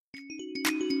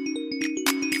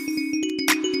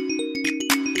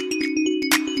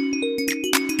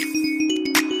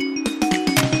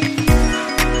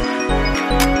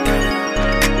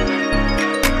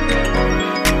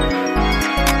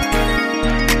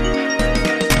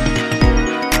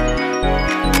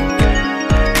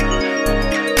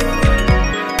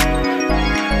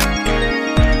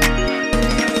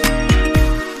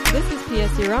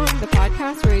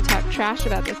trash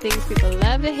about the things people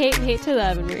love to hate and hate to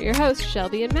love. And we're your hosts,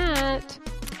 Shelby and Matt.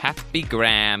 Happy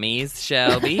Grammys,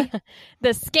 Shelby. The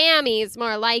scammies,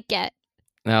 more like it.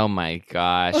 Oh my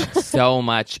gosh. So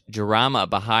much drama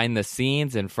behind the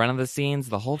scenes, in front of the scenes.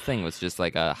 The whole thing was just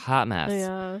like a hot mess.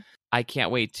 Yeah. I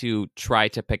can't wait to try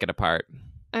to pick it apart.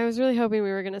 I was really hoping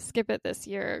we were going to skip it this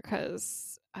year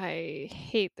because I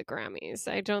hate the Grammys.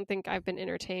 I don't think I've been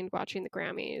entertained watching the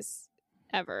Grammys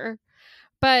ever.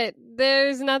 But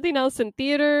there's nothing else in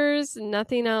theaters,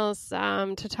 nothing else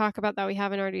to talk about that we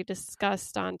haven't already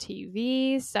discussed on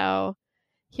TV. So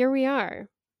here we are.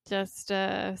 Just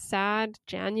a sad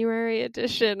January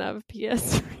edition of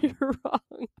PS You're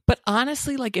Wrong. But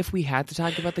honestly, like if we had to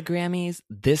talk about the Grammys,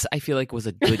 this I feel like was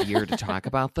a good year to talk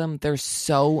about them. There's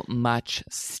so much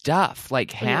stuff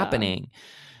like happening.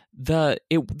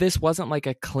 This wasn't like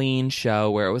a clean show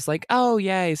where it was like, oh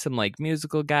yay, some like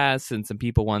musical guests and some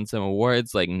people won some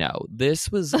awards. Like, no,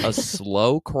 this was a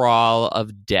slow crawl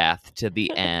of death to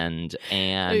the end,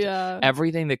 and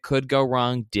everything that could go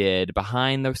wrong did,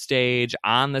 behind the stage,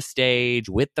 on the stage,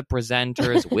 with the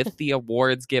presenters, with the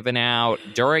awards given out,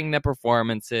 during the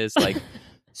performances, like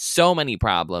so many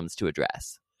problems to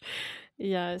address.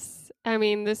 Yes. I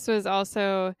mean, this was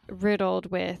also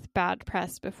riddled with bad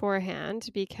press beforehand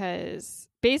because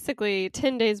basically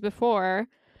 10 days before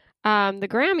the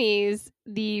Grammys,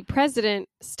 the president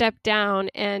stepped down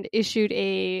and issued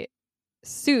a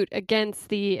suit against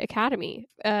the Academy,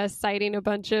 citing a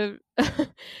bunch of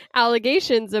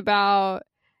allegations about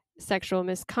sexual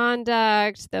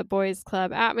misconduct, the boys'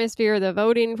 club atmosphere, the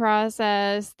voting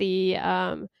process, the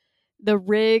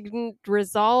rigged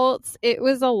results. It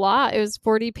was a lot. It was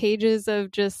 40 pages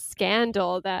of just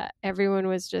scandal that everyone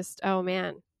was just, oh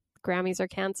man, Grammys are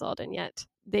canceled. And yet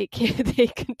they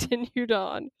continued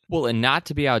on. Well, and not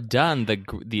to be outdone,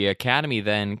 the Academy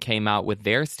then came out with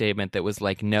their statement that was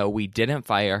like, no, we didn't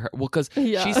fire her. Well, because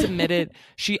she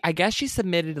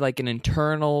submitted like an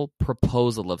internal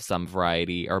proposal of some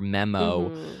variety or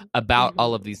memo about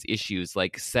all of these issues,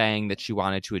 like saying that she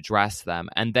wanted to address them.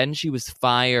 And then she was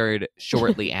fired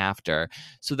shortly after.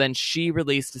 So then she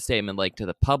released a statement like to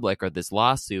the public, or this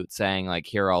lawsuit, saying like,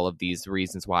 here are all of these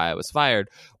reasons why I was fired.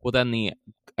 Well, then the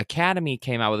Academy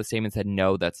came out with a statement and said,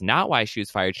 no, that's not why she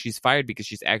was fired. She's fired because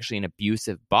she's actually an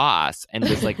abusive boss and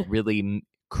was like really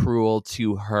cruel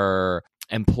to her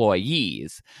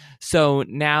employees. So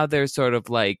now they're sort of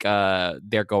like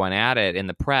they're going at it in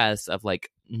the press of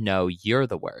like, no, you're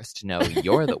the worst. No,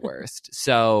 you're the worst.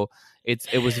 So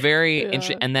it was very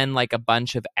interesting. And then like a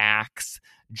bunch of acts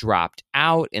dropped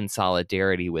out in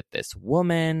solidarity with this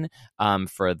woman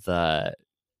for the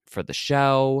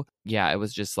show. Yeah, it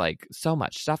was just like so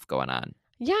much stuff going on.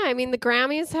 Yeah, I mean, the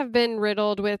Grammys have been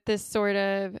riddled with this sort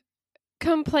of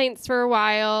complaints for a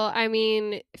while. I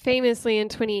mean, famously in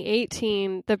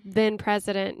 2018, the then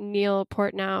president, Neil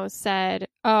Portnow, said,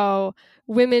 oh,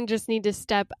 women just need to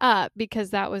step up,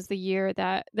 because that was the year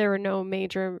that there were no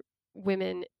women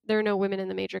in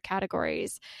the major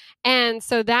categories. And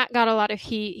so that got a lot of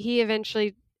heat. He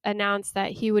eventually announced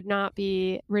that he would not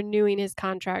be renewing his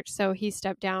contract, so he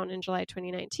stepped down in July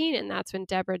 2019, and that's when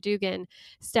Deborah Dugan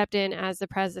stepped in as the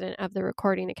president of the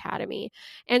Recording Academy.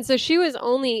 And so she was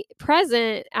only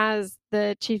present as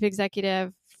the chief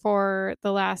executive for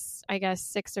the last, I guess,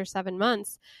 6 or 7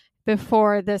 months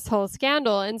before this whole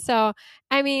scandal. And so,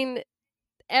 I mean,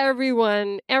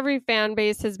 every fan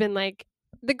base has been like,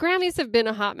 the Grammys have been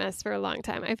a hot mess for a long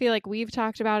time. I feel like we've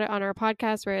talked about it on our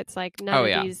podcast, where it's like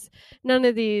none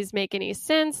of these make any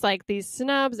sense. Like, these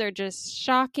snubs are just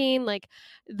shocking. Like,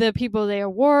 the people they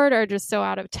award are just so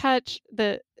out of touch.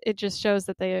 It just shows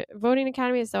that the voting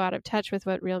academy is so out of touch with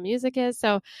what real music is.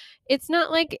 So it's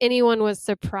not like anyone was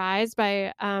surprised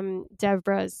by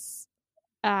Deborah's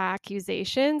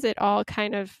accusations. It all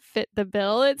kind of fit the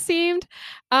bill, it seemed.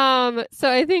 So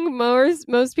I think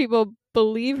most people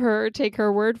believe her, take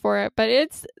her word for it, but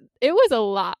it was a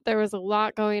lot. There was a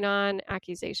lot going on: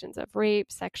 accusations of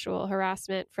rape, sexual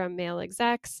harassment from male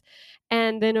execs,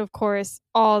 and then of course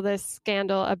all this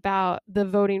scandal about the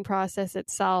voting process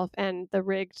itself and the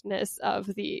riggedness of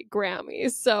the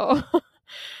Grammys. So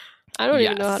I don't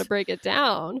even know how to break it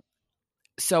down.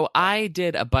 So I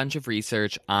did a bunch of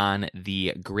research on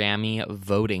the Grammy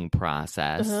voting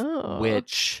process,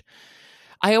 which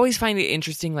I always find it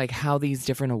interesting, like how these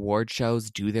different award shows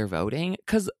do their voting,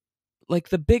 because like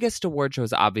the biggest award show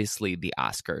is obviously the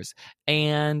Oscars.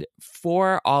 And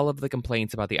for all of the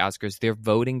complaints about the Oscars, their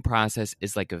voting process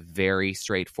is like a very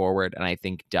straightforward, and I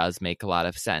think does make a lot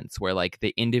of sense, where like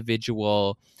the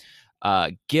individual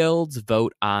guilds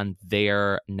vote on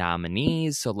their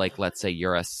nominees. So, like, let's say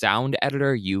you're a sound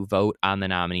editor, you vote on the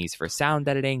nominees for sound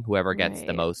editing. Whoever gets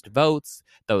the most votes,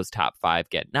 those top 5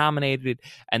 get nominated,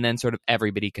 and then sort of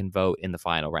everybody can vote in the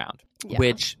final round,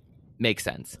 which makes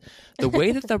sense. The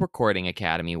way that the Recording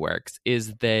Academy works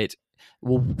is that,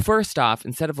 well, first off,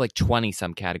 instead of like 20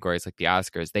 some categories like the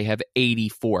Oscars, they have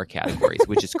 84 categories,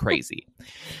 which is crazy.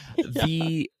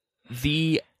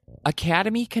 The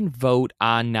Academy can vote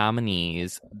on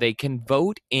nominees. They can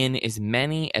vote in as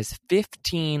many as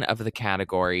 15 of the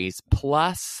categories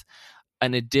plus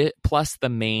plus the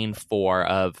main 4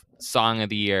 of Song of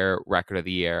the Year, Record of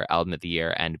the Year, Album of the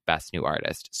Year, and Best New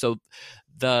Artist. So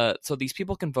these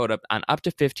people can vote on up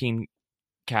to 15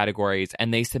 categories,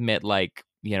 and they submit like,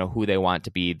 you know, who they want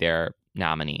to be their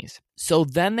nominees. So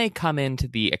then they come into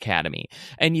the Academy,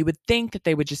 and you would think that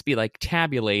they would just be like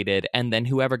tabulated, and then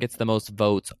whoever gets the most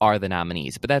votes are the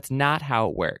nominees, but that's not how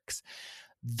it works.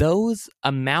 Those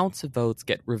amounts of votes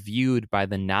get reviewed by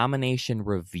the Nomination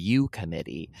Review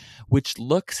Committee, which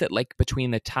looks at like between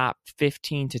the top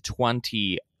 15 to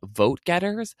 20 vote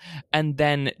getters and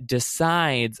then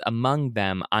decides among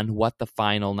them on what the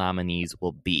final nominees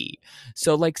will be.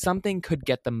 So like something could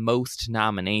get the most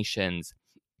nominations,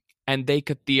 and they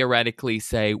could theoretically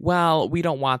say, well, we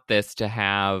don't want this to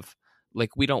have,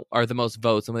 like, we don't, are the most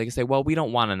votes. And they can say, well, we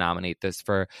don't want to nominate this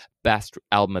for Best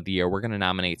Album of the Year. We're going to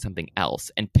nominate something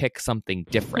else and pick something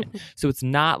different. So it's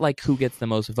not like who gets the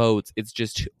most votes. It's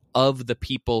just of the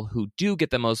people who do get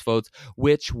the most votes,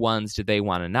 which ones do they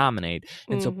want to nominate?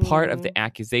 And so part of the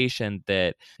accusation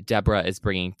that Deborah is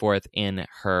bringing forth in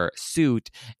her suit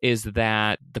is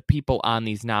that the people on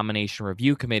these nomination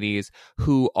review committees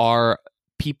who are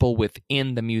people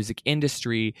within the music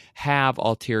industry have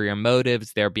ulterior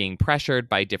motives. They're being pressured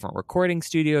by different recording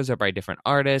studios or by different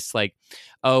artists, like,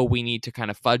 oh, we need to kind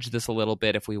of fudge this a little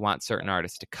bit if we want certain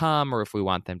artists to come or if we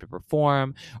want them to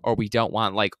perform, or we don't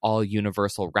want like all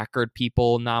Universal Record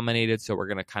people nominated, so we're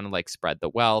going to kind of like spread the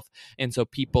wealth. And so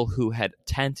people who had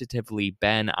tentatively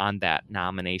been on that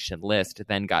nomination list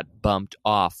then got bumped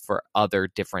off for other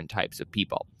different types of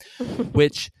people,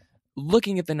 which,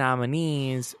 looking at the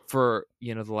nominees for,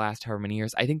 you know, the last however many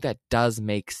years, I think that does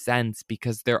make sense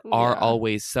because there are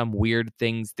always some weird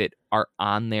things that are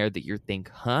on there that you think,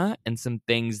 huh? And some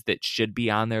things that should be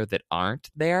on there that aren't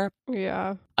there.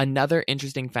 Yeah. Another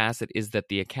interesting facet is that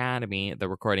the Academy, the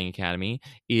Recording Academy,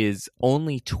 is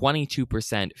only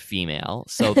 22% female.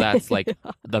 So that's like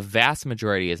the vast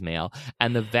majority is male.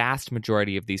 And the vast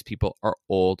majority of these people are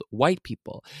old white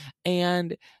people.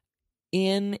 And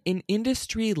in an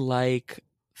industry like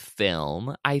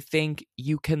film, I think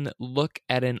you can look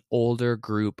at an older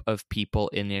group of people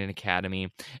in an academy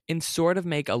and sort of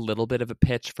make a little bit of a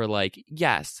pitch for like,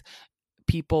 yes,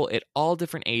 people at all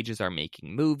different ages are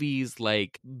making movies,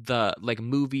 like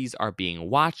movies are being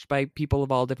watched by people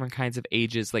of all different kinds of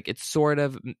ages. Like it sort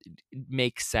of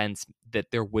makes sense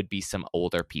that there would be some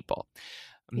older people.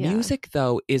 Music,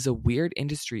 though, is a weird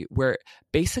industry where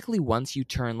basically once you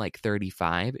turn like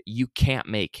 35, you can't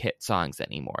make hit songs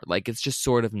anymore. Like it's just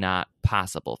sort of not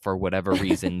possible for whatever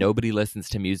reason. Nobody listens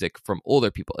to music from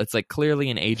older people. It's like clearly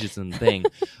an ageism thing,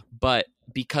 but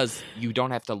because you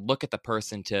don't have to look at the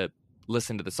person to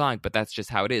listen to the song, but that's just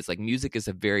how it is. Like music is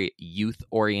a very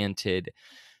youth-oriented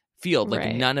field.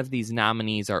 Like none of these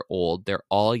nominees are old. They're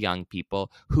all young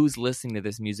people. Who's listening to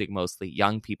this music? Mostly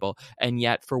young people. And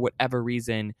yet for whatever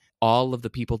reason, all of the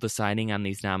people deciding on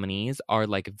these nominees are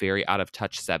like very out of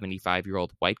touch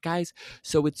 75-year-old white guys.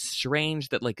 So it's strange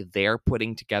that like they're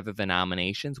putting together the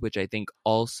nominations, which I think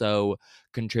also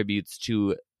contributes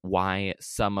to why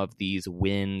some of these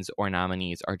wins or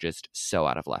nominees are just so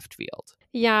out of left field.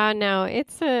 Yeah, no, it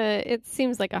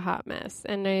seems like a hot mess.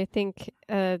 And I think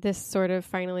this sort of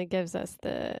finally gives us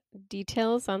the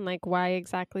details on like why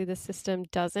exactly the system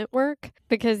doesn't work.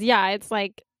 Because it's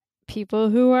like people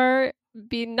who are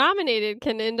being nominated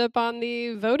can end up on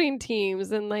the voting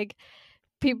teams, and like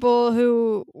people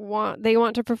who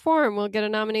want to perform will get a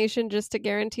nomination just to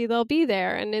guarantee they'll be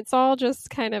there. And it's all just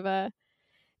kind of a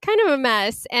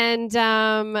mess. And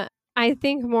I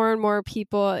think more and more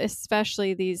people,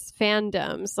 especially these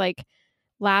fandoms, like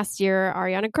last year,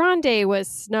 Ariana Grande was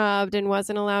snubbed and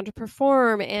wasn't allowed to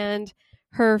perform. And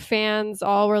her fans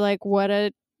all were like, what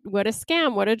a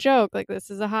scam, what a joke. Like, this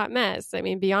is a hot mess. I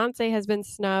mean, Beyonce has been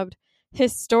snubbed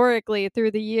historically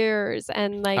through the years.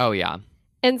 And like, oh, yeah.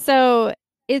 And so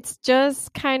it's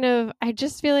just kind of, I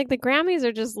just feel like the Grammys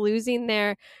are just losing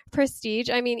their prestige.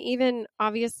 I mean, even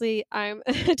obviously I'm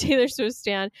a Taylor Swift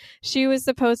stan. She was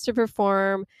supposed to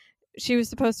perform. She was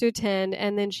supposed to attend,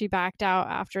 and then she backed out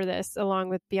after this along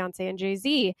with Beyonce and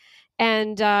Jay-Z.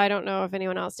 And I don't know if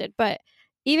anyone else did, but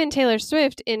even Taylor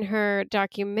Swift in her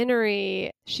documentary,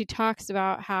 she talks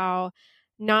about how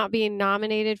not being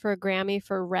nominated for a Grammy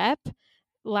for Rep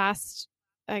last,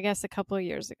 I guess, a couple of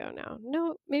years ago now.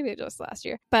 No, maybe just last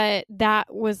year. But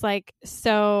that was like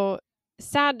so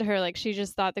sad to her. Like she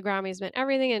just thought the Grammys meant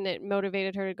everything and it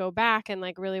motivated her to go back and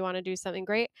like really want to do something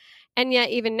great. And yet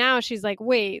even now she's like,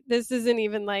 wait, this isn't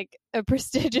even like a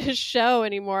prestigious show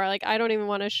anymore. Like I don't even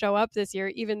want to show up this year,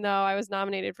 even though I was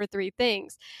nominated for 3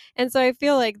 things. And so I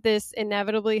feel like this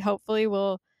inevitably, hopefully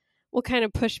will kind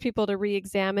of push people to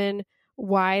re-examine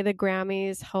why the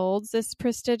Grammys holds this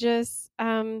prestigious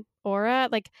aura.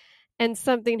 Like, and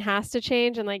something has to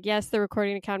change. And like, yes, the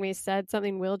Recording Academy said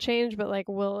something will change, but like,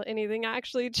 will anything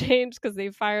actually change? Because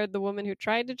they fired the woman who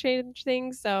tried to change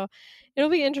things. So it'll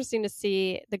be interesting to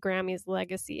see the Grammys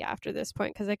legacy after this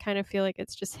point, because I kind of feel like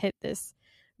it's just hit this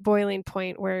boiling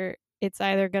point where it's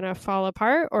either going to fall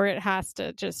apart or it has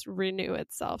to just renew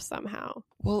itself somehow.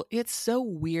 Well, it's so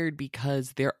weird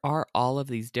because there are all of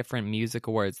these different music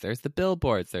awards. There's the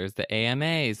Billboards, there's the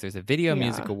AMAs, there's the Video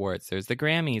Music Awards, there's the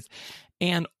Grammys.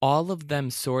 And all of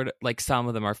them sort of, like some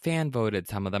of them are fan voted,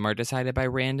 some of them are decided by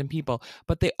random people,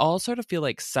 but they all sort of feel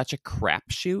like such a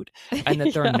crapshoot, and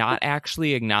that they're not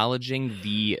actually acknowledging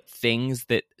the things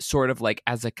that sort of like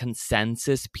as a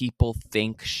consensus people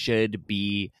think should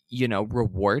be, you know,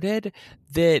 rewarded,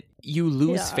 that you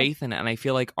lose faith in it. And I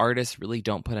feel like artists really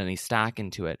don't put any stock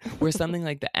into it. Where something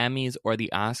like the Emmys or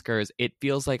the Oscars, it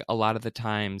feels like a lot of the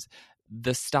times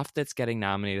the stuff that's getting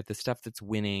nominated, the stuff that's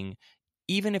winning,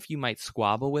 even if you might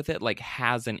squabble with it, like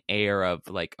has an air of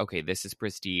like, okay, this is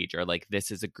prestige, or like this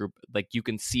is a group, like you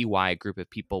can see why a group of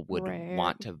people would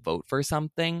want to vote for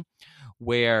something.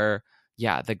 Where,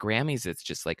 yeah, the Grammys, it's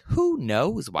just like, who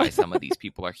knows why some of these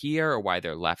people are here or why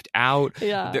they're left out.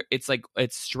 It's like,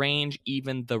 it's strange,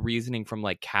 even the reasoning from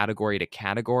like category to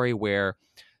category, where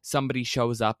somebody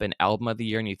shows up in Album of the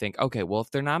Year and you think, okay, well,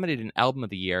 if they're nominated in Album of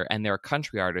the Year and they're a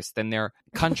country artist, then their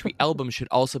country album should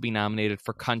also be nominated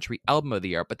for Country Album of the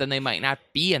Year, but then they might not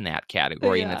be in that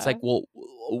category. And it's like, well,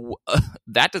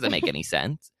 that doesn't make any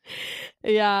sense.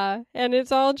 Yeah. And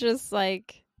it's all just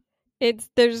like,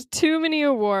 there's too many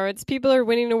awards. People are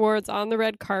winning awards on the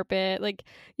red carpet. Like,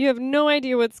 you have no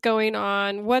idea what's going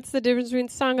on. What's the difference between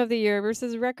Song of the Year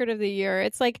versus Record of the Year?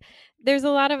 It's like, there's a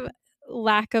lot of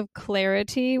lack of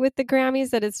clarity with the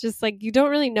Grammys, that it's just like you don't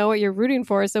really know what you're rooting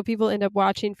for, so people end up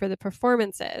watching for the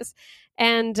performances.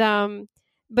 And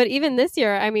but even this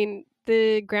year, I mean,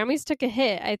 the Grammys took a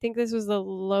hit. I think this was the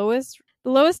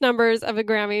lowest numbers of a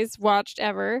Grammys watched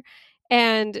ever,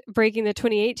 and breaking the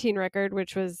 2018 record,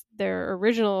 which was their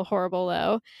original horrible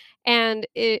low. And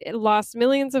it lost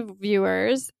millions of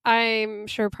viewers. I'm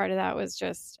sure part of that was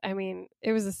just, I mean,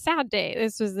 it was a sad day.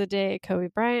 This was the day Kobe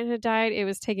Bryant had died. It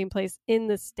was taking place in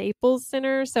the Staples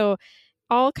Center. So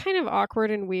all kind of awkward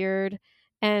and weird.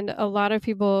 And a lot of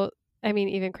people, I mean,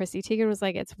 even Chrissy Teigen was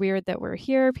like, it's weird that we're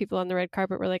here. People on the red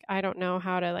carpet were like, I don't know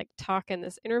how to like talk in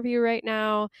this interview right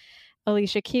now.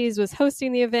 Alicia Keys was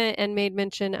hosting the event and made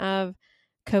mention of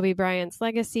Kobe Bryant's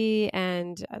legacy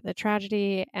and the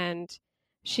tragedy, and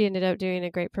she ended up doing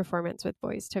a great performance with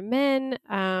Boyz II Men.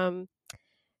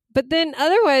 But then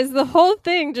otherwise, the whole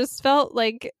thing just felt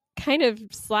like kind of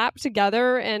slapped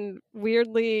together and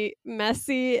weirdly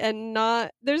messy, and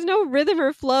there's no rhythm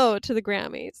or flow to the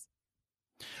Grammys.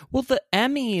 Well, the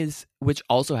Emmys, which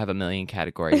also have a million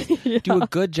categories, do a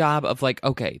good job of like,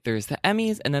 okay, there's the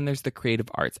Emmys and then there's the Creative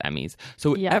Arts Emmys.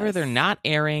 So whatever they're not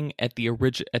airing at the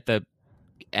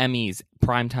Emmys,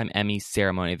 primetime Emmys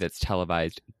ceremony that's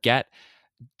televised, get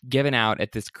given out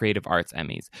at this Creative Arts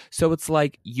Emmys. So it's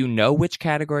like, you know which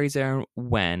categories are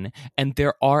when, and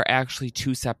there are actually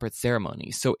 2 separate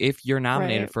ceremonies. So if you're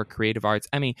nominated for a Creative Arts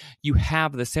Emmy, you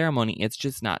have the ceremony, it's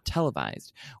just not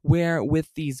televised. Where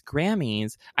with these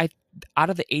Grammys, out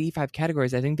of the 85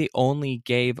 categories, I think they only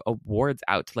gave awards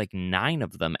out to like 9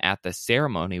 of them at the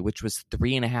ceremony, which was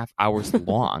 3.5 hours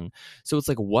long. So it's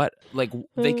like, what, like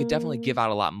they could definitely give out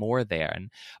a lot more there.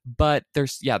 But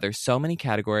there's so many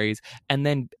categories, and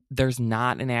then there's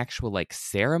not an actual like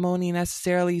ceremony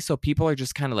necessarily. So people are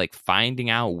just kind of like finding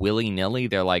out willy-nilly.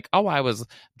 They're like, oh, I was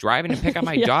driving to pick up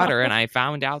my daughter and I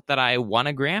found out that I won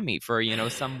a Grammy for, you know,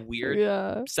 some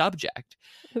weird subject.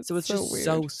 So it's just weird.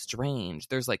 So strange.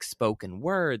 There's like spoken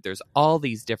word. There's all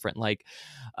these different like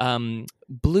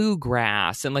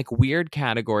bluegrass and like weird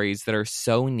categories that are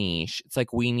so niche. It's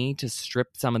like we need to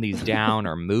strip some of these down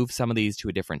or move some of these to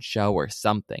a different show or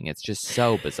something. It's just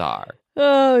so bizarre.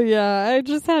 Oh, yeah. I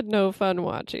just had no fun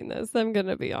watching this. I'm going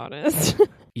to be honest.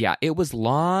 Yeah, it was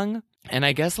long. And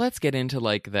I guess let's get into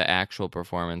like the actual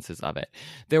performances of it.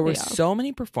 There were so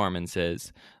many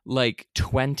performances, like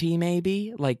 20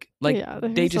 maybe. Like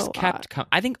they just kept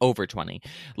I think over 20.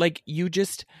 Like you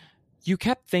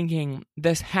kept thinking,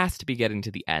 this has to be getting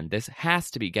to the end. This has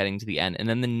to be getting to the end. And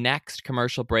then the next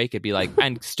commercial break, it'd be like,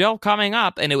 and still coming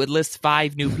up. And it would list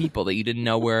 5 new people that you didn't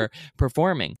know were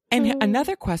performing. And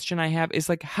another question I have is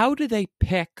like, how do they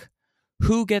pick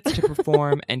who gets to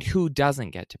perform and who doesn't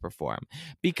get to perform?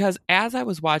 Because as I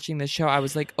was watching this show, I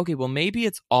was like, okay, well, maybe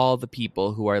it's all the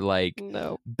people who are like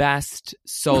best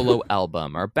solo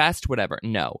album or best whatever.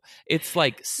 No, it's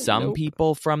like some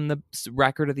people from the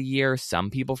record of the year,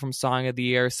 some people from song of the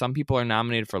year, some people are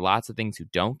nominated for lots of things who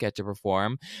don't get to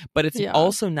perform. But it's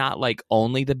also not like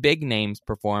only the big names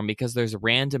perform, because there's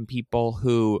random people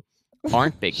who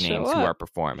aren't big names who are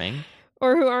performing.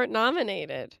 Or who aren't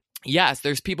nominated. Yes,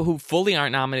 there's people who fully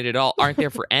aren't nominated at all, aren't there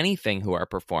for anything, who are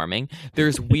performing.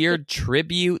 There's weird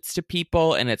tributes to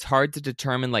people, and it's hard to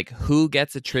determine like who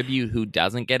gets a tribute, who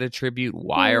doesn't get a tribute,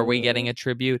 why are we getting a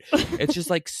tribute? It's just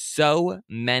like so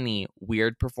many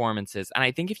weird performances. And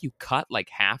I think if you cut like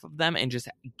half of them and just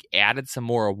added some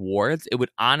more awards, it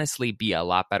would honestly be a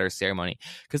lot better ceremony.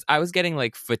 Because I was getting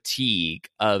like fatigue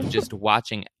of just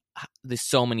watching there's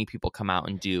so many people come out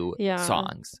and do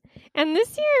songs. And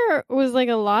this year was like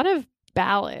a lot of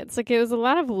ballads. Like it was a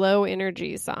lot of low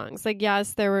energy songs. Like,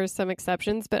 yes, there were some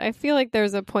exceptions, but I feel like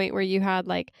there's a point where you had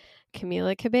like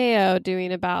Camila Cabello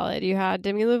doing a ballad. You had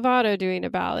Demi Lovato doing a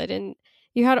ballad. And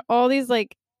you had all these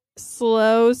like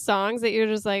slow songs that you're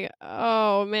just like,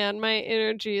 oh man, my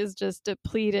energy is just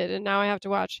depleted. And now I have to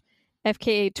watch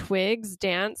FKA Twigs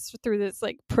dance through this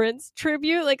like Prince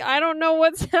tribute. Like, I don't know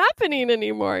what's happening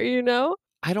anymore, you know?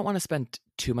 I don't want to spend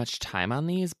too much time on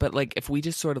these, but like if we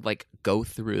just sort of like go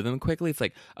through them quickly, it's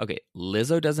like, okay,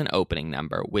 Lizzo does an opening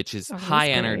number, which is high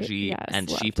energy, and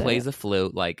she plays a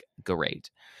flute, like great.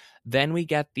 Then we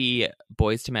get the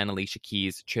Boyz II Men Alicia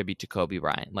Keys tribute to Kobe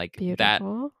Bryant. Like that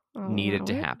needed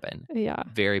to happen. Yeah.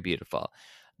 Very beautiful.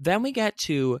 Then we get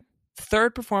to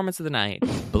third performance of the night,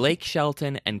 Blake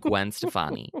Shelton and Gwen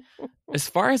Stefani. As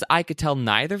far as I could tell,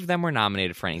 neither of them were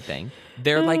nominated for anything.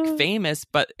 They're like famous,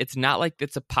 but it's not like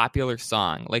it's a popular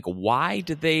song. Like, why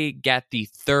did they get the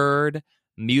third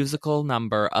musical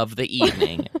number of the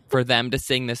evening for them to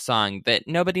sing this song that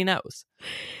nobody knows?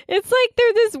 It's like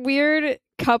they're this weird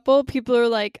couple.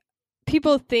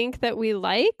 People think that we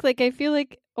like. Like, I feel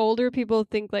like older people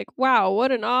think like, wow,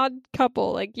 what an odd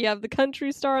couple. Like, you have the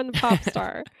country star and the pop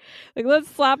star. Like, let's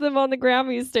slap them on the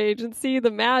Grammy stage and see the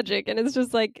magic. And it's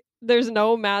just like, there's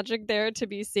no magic there to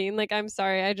be seen. Like, I'm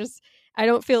sorry. I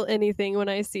don't feel anything when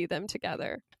I see them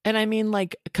together. And I mean,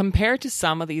 like, compared to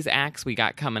some of these acts we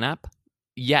got coming up,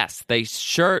 yes, they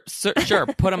sure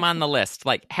put them on the list.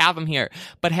 Like, have them here,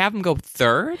 but have them go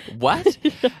third? What?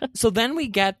 So then we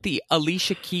get the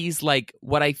Alicia Keys, like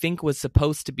what I think was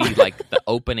supposed to be like the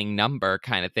opening number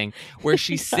kind of thing, where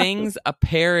she sings a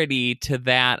parody to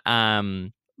that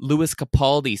Louis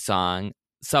Capaldi song,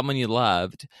 Someone You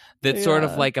Loved, that's sort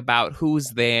of like about who's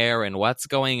there and what's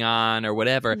going on or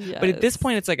whatever. Yes. But at this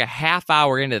point, it's like a half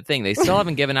hour into the thing. They still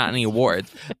haven't given out any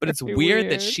awards, but it's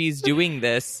weird that she's doing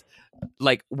this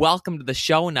like welcome to the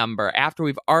show number after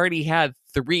we've already had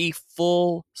 3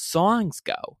 full songs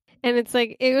go. And it's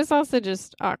like, it was also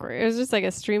just awkward. It was just like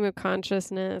a stream of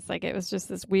consciousness. Like, it was just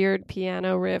this weird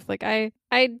piano riff. Like, I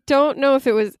don't know if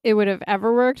it would have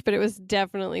ever worked, but it was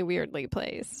definitely weirdly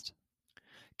placed.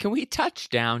 Can we touch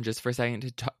down just for a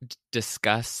second to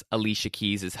discuss Alicia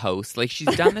Keys as host? Like,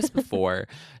 she's done this before.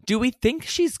 Do we think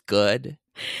she's good?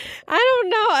 I don't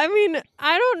know. I mean,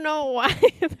 I don't know why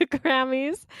the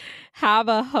Grammys have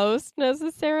a host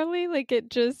necessarily. Like,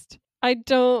 I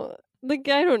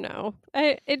don't know.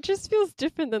 It just feels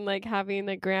different than like having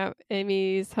the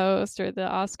Grammys host or the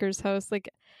Oscars host. Like,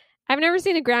 I've never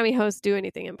seen a Grammy host do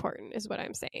anything important, is what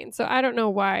I'm saying. So I don't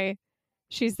know why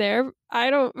she's there. I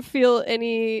don't feel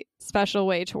any special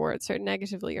way towards her,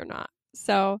 negatively or not.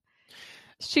 So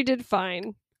she did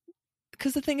fine.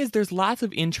 Because the thing is, there's lots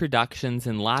of introductions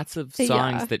and lots of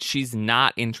songs that she's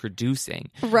not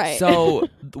introducing. Right. So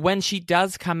when she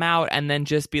does come out and then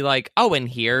just be like, oh, and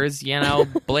here's,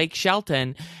 Blake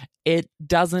Shelton, it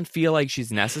doesn't feel like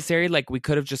she's necessary. Like, we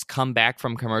could have just come back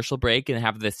from commercial break and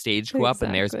have the stage go up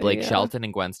and there's Blake Shelton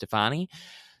and Gwen Stefani.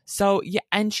 So, yeah,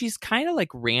 and she's kind of like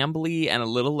rambly and a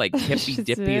little like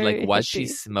hippy-dippy. Like, was she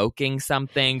smoking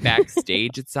something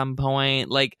backstage at some point?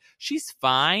 Like, she's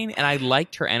fine, and I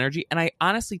liked her energy. And I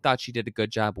honestly thought she did a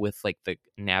good job with like the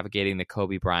navigating the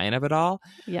Kobe Bryant of it all.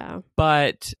 Yeah.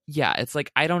 But yeah, it's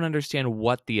like, I don't understand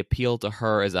what the appeal to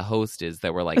her as a host is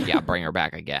that we're like, yeah, bring her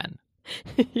back again.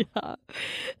 Yeah.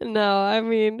 No, I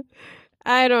mean,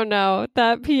 I don't know.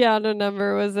 That piano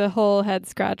number was a whole head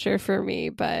scratcher for me,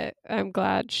 but I'm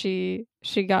glad she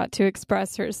got to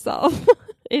express herself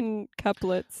in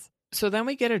couplets. So then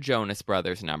we get a Jonas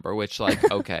Brothers number, which,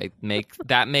 like, okay,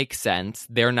 that makes sense.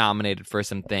 They're nominated for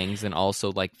some things, and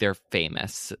also, like, they're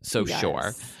famous, so Yes.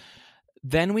 sure.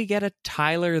 Then we get a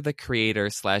Tyler, the Creator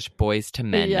 / Boys to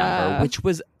Men number, which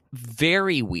was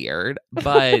very weird,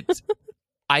 but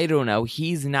I don't know.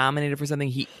 He's nominated for something.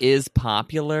 He is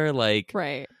popular, like,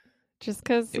 right. Just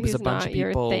because he's not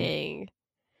your thing.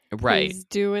 Right. He's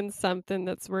doing something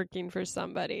that's working for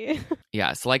somebody.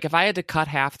 Yeah, so like if I had to cut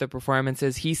half the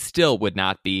performances, he still would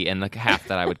not be in the half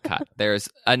that I would cut. There's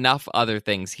enough other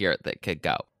things here that could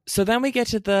go. So then we get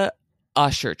to the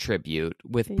Usher tribute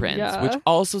with Prince, which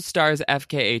also stars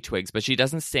FKA Twigs, but she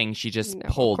doesn't sing, she just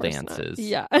pole dances. Not.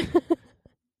 Yeah.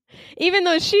 Even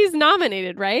though she's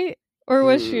nominated, right? Or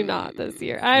was she not this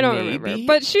year? I don't remember.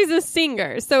 But she's a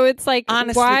singer. So it's like,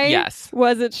 honestly, why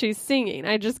wasn't she singing?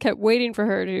 I just kept waiting for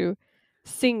her to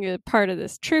sing a part of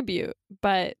this tribute,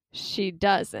 but she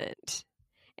doesn't.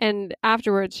 And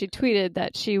afterwards, she tweeted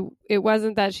that it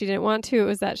wasn't that she didn't want to, it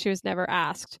was that she was never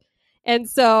asked. And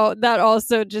so that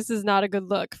also just is not a good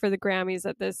look for the Grammys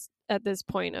at this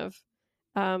point of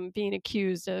being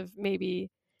accused of maybe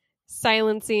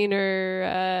silencing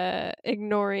or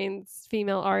ignoring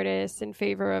female artists in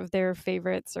favor of their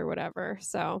favorites or whatever.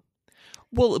 So,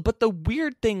 well, but the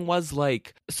weird thing was,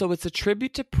 like, so it's a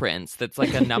tribute to Prince that's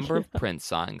like a number of Prince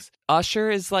songs. Usher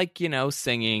is, like, you know,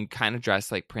 singing, kind of dressed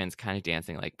like Prince, kind of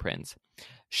dancing like Prince.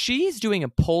 She's doing a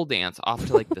pole dance off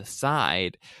to, like, the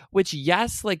side, which,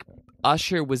 yes, like,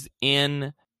 Usher was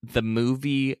in the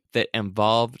movie that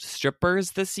involved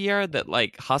strippers this year, that,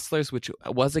 like, Hustlers, which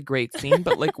was a great scene,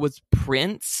 but, like, was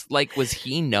Prince, like, was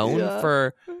he known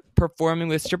for performing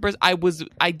with strippers? I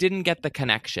didn't get the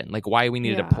connection, like, why we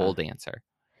needed a pole dancer.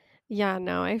 Yeah,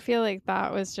 no, I feel like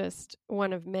that was just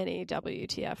one of many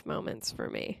WTF moments for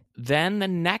me. Then the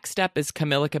next step is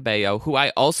Camila Cabello, who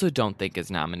I also don't think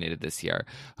is nominated this year,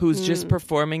 who's just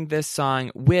performing this song,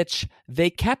 which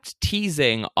they kept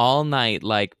teasing all night,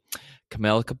 like,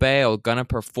 Camila Cabello gonna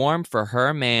perform for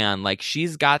her man, like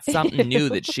she's got something new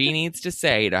that she needs to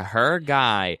say to her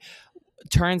guy.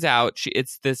 Turns out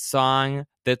it's this song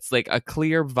that's like a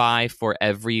clear vibe for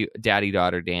every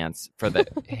daddy-daughter dance for the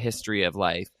history of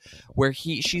life, where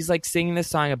she's like singing this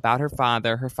song about her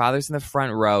father. Her father's in the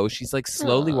front row. She's like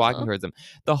slowly walking towards him.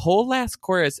 The whole last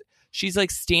chorus, she's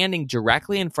like standing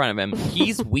directly in front of him.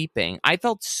 He's weeping. I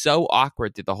felt so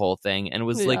awkward through the whole thing and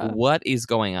was like, what is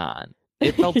going on?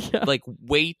 It felt like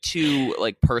way too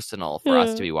like personal for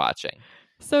us to be watching.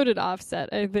 So did Offset,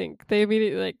 I think. They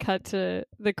immediately like cut to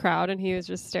the crowd and he was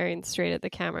just staring straight at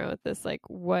the camera with this like,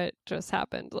 what just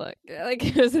happened look. Like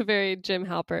it was a very Jim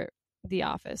Halpert The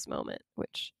Office moment,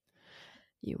 which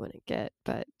you wouldn't get,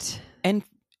 but and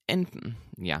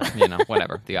yeah, you know,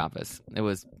 whatever. The Office. It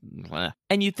was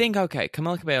and you think, okay,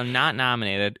 Camila Cabello not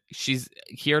nominated. She's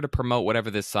here to promote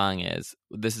whatever this song is.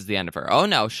 This is the end of her. Oh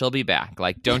no, she'll be back.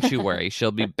 Like, don't you worry.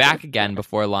 She'll be back again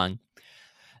before long.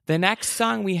 The next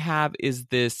song we have is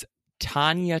this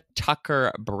Tanya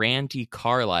Tucker Brandi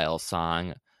Carlile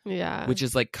song. Yeah. Which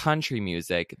is like country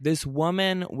music. This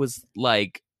woman was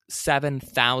like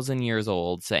 7,000 years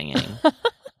old singing.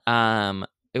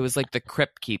 It was like the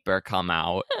Crypt Keeper come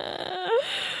out.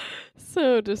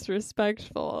 So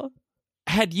disrespectful.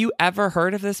 Had you ever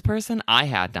heard of this person? I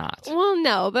had not. Well,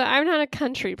 no, but I'm not a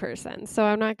country person, so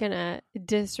I'm not going to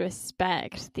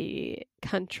disrespect the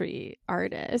country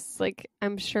artist. Like,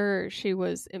 I'm sure she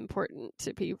was important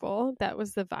to people. That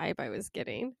was the vibe I was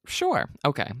getting. Sure.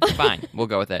 Okay. Fine. We'll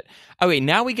go with it. Okay,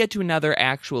 now we get to another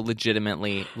actual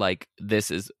legitimately, like, this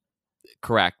is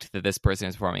correct that this person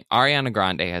is performing. Ariana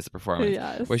Grande has a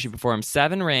performance where she performed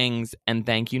Seven Rings and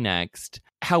Thank You Next.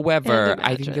 However,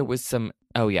 I think there was some...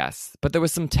 Oh, yes. But there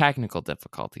was some technical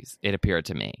difficulties, it appeared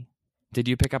to me. Did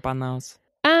you pick up on those?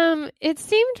 It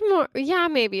seemed more... Yeah,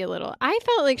 maybe a little. I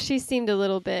felt like she seemed a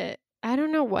little bit... I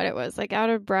don't know what it was. Like out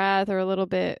of breath or a little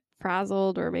bit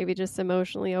frazzled or maybe just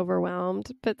emotionally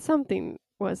overwhelmed. But something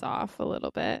was off a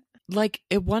little bit. Like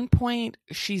at one point,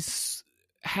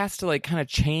 has to like kind of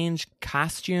change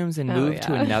costumes and move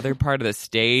to another part of the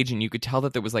stage, and you could tell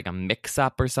that there was like a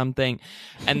mix-up or something.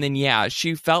 And then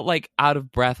she felt like out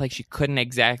of breath, like she couldn't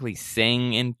exactly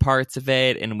sing in parts of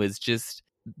it, and was just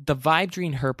the vibe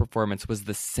during her performance was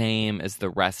the same as the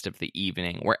rest of the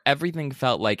evening, where everything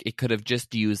felt like it could have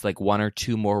just used like one or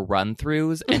two more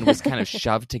run-throughs and was kind of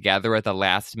shoved together at the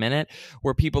last minute,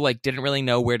 where people like didn't really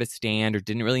know where to stand or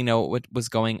didn't really know what was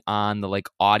going on. The like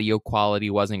audio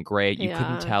quality wasn't great. You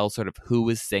couldn't tell sort of who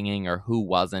was singing or who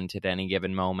wasn't at any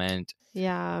given moment.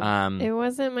 Yeah. It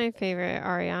wasn't my favorite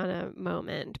Ariana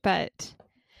moment, but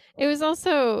it was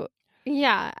also,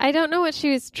 yeah, I don't know what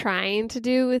she was trying to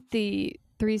do with the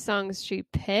 3 songs she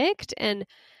picked, and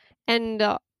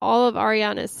all of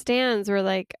Ariana's stans were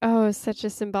like, oh, such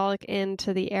a symbolic end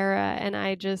to the era, and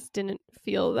I just didn't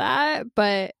feel that.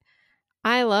 But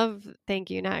I love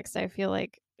Thank You Next. I feel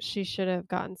like she should have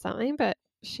gotten something, but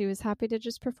she was happy to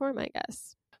just perform, I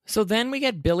guess. So then we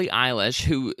get Billie Eilish,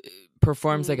 who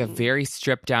performs like a very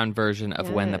stripped down version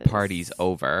of When the Party's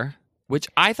Over, which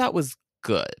I thought was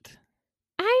good.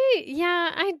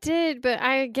 I did, but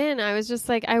I was just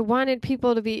like, I wanted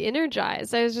people to be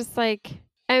energized. I was just like,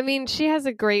 I mean, she has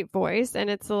a great voice and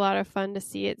it's a lot of fun to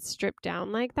see it stripped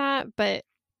down like that, but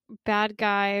Bad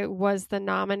Guy was the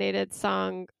nominated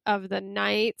song of the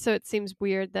night, so it seems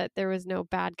weird that there was no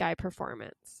Bad Guy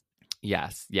performance.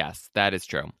 Yes, that is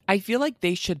true. I feel like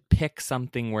they should pick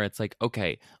something where it's like,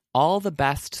 okay, all the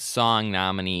best song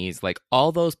nominees, like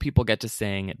all those people get to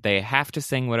sing. They have to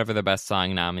sing whatever the best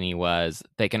song nominee was.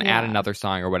 They can add another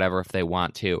song or whatever if they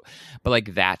want to. But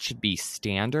like that should be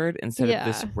standard instead of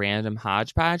this random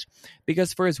hodgepodge.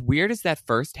 Because for as weird as that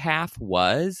first half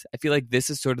was, I feel like this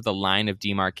is sort of the line of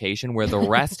demarcation where the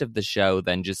rest of the show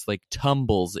then just like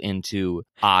tumbles into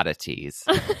oddities.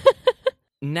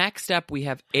 Next up, we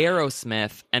have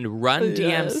Aerosmith and Run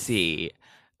DMC.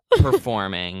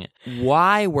 Performing.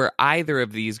 Why were either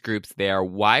of these groups there?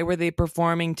 Why were they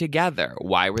performing together?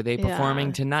 Why were they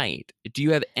performing tonight? Do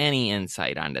you have any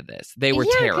insight onto this? They were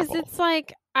terrible. Because it's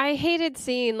like, I hated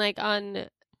seeing like on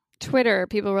Twitter,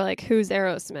 people were like, who's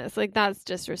Aerosmith? Like, that's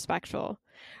disrespectful.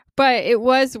 But it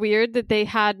was weird that they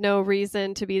had no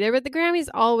reason to be there. But the Grammys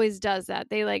always does that.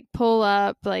 They like pull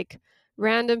up like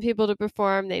random people to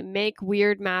perform. They make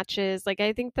weird matches. Like,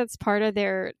 I think that's part of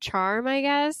their charm, I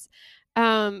guess.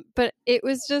 But it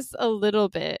was just a little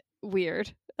bit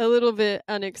weird, a little bit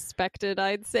unexpected,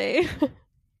 I'd say.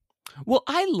 Well,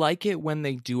 I like it when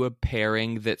they do a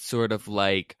pairing that's sort of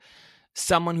like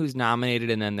someone who's nominated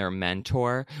and then their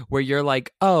mentor, where you're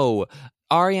like, oh,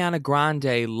 Ariana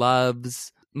Grande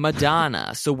loves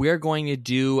Madonna, so we're going to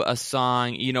do a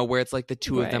song, you know, where it's like the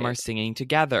two of them are singing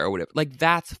together or whatever. Like,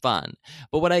 that's fun.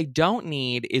 But what I don't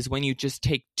need is when you just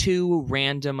take two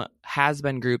random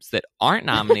has-been groups that aren't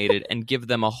nominated and give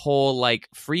them a whole like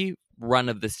free run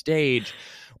of the stage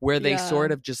where they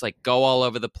sort of just like go all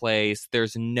over the place.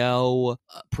 There's no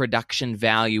production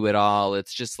value at all.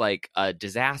 It's just like a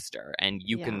disaster. And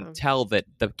you can tell that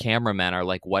the cameramen are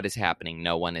like, what is happening?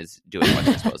 No one is doing what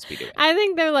they're supposed to be doing. I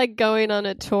think they're like going on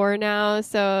a tour now.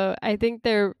 So I think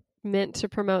they're meant to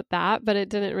promote that, but it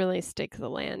didn't really stick the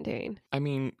landing. I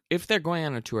mean, if they're going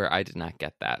on a tour, I did not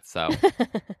get that. So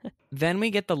then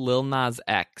we get the Lil Nas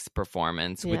X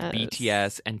performance with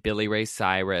BTS and Billy Ray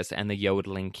Cyrus and the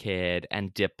Yodeling Kid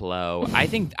and Diplo.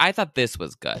 I thought this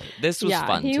was good. This was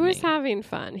fun. He was having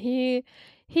fun. He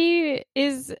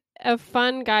is a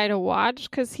fun guy to watch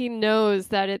because he knows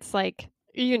that it's like,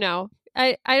 you know,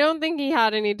 I don't think he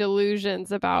had any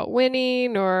delusions about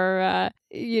winning or,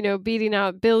 beating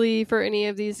out Billy for any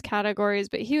of these categories,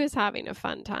 but he was having a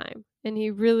fun time. And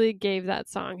he really gave that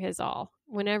song his all.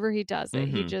 Whenever he does it,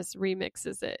 he just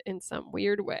remixes it in some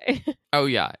weird way. Oh,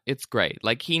 yeah. It's great.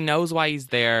 Like, he knows why he's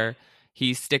there.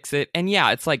 He sticks it. And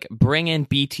yeah, it's like bring in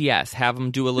BTS. Have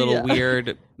them do a little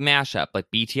weird mashup.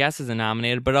 Like BTS isn't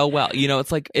nominated, but oh well. You know,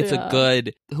 it's like it's a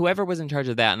good... Whoever was in charge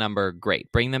of that number,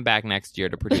 great. Bring them back next year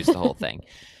to produce the whole thing.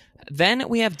 Then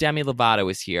we have Demi Lovato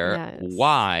is here. Yes.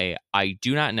 Why? I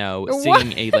do not know.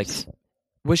 Singing a like...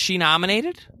 Was she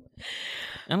nominated?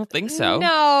 I don't think so.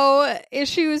 No,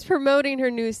 she was promoting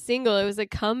her new single. It was a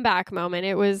comeback moment.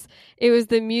 It was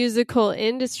the musical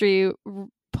industry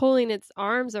pulling its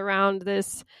arms around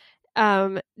this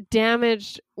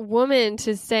damaged woman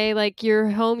to say, like, you're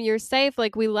home, you're safe,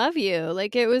 like, we love you.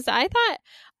 Like, it was, I thought,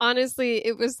 honestly,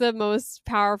 it was the most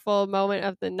powerful moment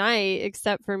of the night,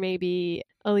 except for maybe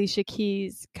Alicia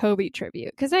Keys' Kobe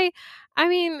tribute. Because I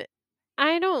mean,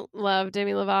 I don't love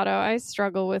Demi Lovato. I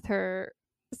struggle with her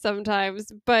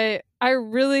sometimes, but I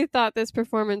really thought this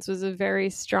performance was a very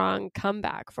strong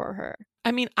comeback for her.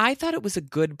 I mean, I thought it was a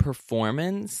good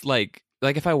performance. Like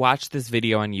if I watched this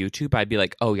video on YouTube, I'd be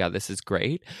like, oh yeah, this is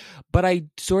great. But I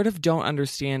sort of don't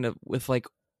understand with like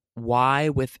why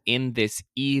within this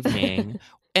evening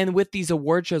And with these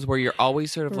award shows where you're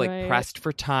always sort of like pressed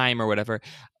for time or whatever,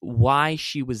 why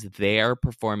she was there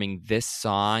performing this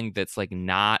song that's like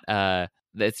not a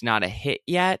hit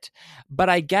yet. But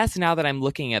I guess now that I'm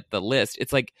looking at the list,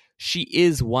 it's like she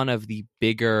is one of the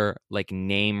bigger like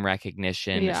name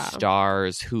recognition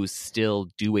stars who's still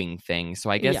doing things. So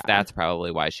I guess that's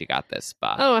probably why she got this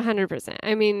spot. Oh, 100%.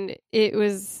 I mean, it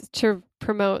was to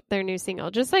promote their new single,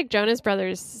 just like Jonas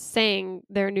Brothers sang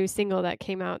their new single that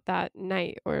came out that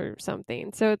night or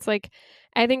something. So it's like,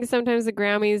 I think sometimes the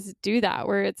Grammys do that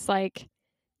where it's like,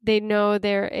 they know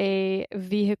they're a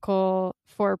vehicle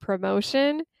for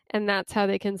promotion, and that's how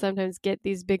they can sometimes get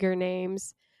these bigger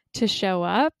names to show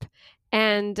up.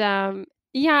 And I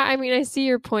mean, I see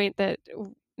your point that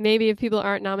maybe if people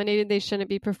aren't nominated, they shouldn't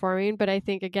be performing. But I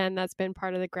think, again, that's been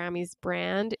part of the Grammys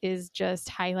brand, is just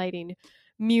highlighting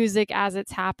music as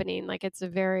it's happening. Like, it's a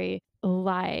very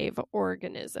live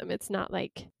organism. It's not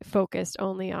like focused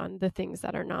only on the things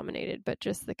that are nominated, but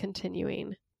just the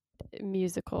continuing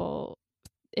musical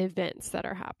events that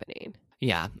are happening.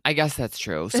 Yeah, I guess that's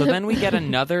true. So then we get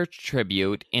another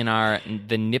tribute in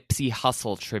the Nipsey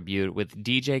Hussle tribute with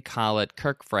DJ Khaled,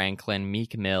 Kirk Franklin,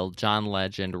 Meek Mill, John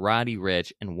Legend, Roddy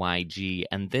Ricch, and YG.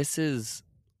 And this is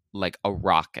like a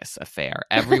raucous affair.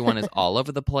 Everyone is all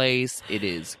over the place. It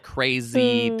is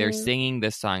crazy. They're singing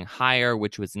this song Higher,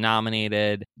 which was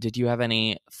nominated. Did you have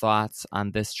any thoughts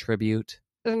on this tribute?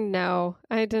 No,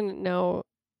 I didn't know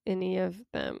any of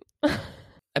them.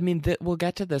 I mean, we'll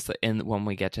get to this when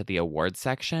we get to the awards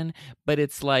section, but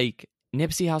it's like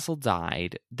Nipsey Hussle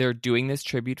died. They're doing this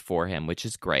tribute for him, which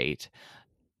is great.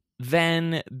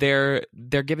 Then they're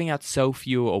giving out so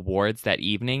few awards that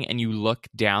evening, and you look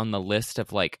down the list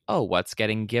of like, oh, what's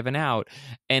getting given out?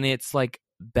 And it's like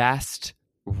best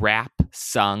rap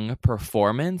sung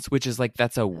performance, which is like,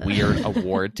 that's a weird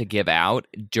award to give out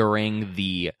during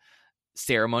the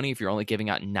ceremony if you're only giving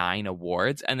out 9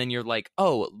 awards. And then you're like,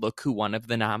 oh, look who one of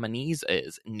the nominees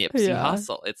is, Nipsey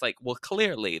Hussle. It's like, well,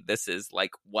 clearly this is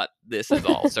like what this is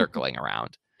all circling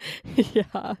around.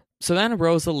 Yeah. So then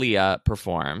Rosalia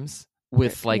performs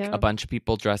with like a bunch of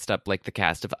people dressed up like the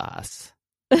cast of Us.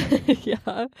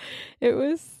 Yeah, it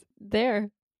was there.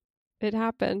 It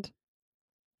happened.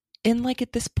 And like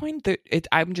at this point,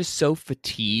 I'm just so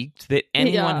fatigued that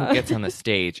anyone who gets on the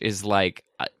stage is like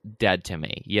dead to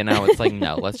me. You know, it's like,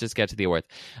 no, let's just get to the awards.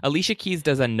 Alicia Keys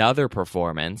does another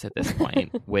performance at this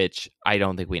point, which I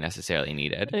don't think we necessarily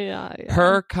needed. Yeah.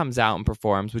 Her comes out and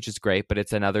performs, which is great, but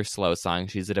it's another slow song.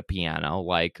 She's at a piano,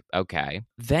 like, okay.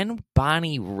 Then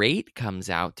Bonnie Raitt comes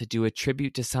out to do a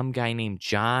tribute to some guy named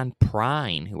John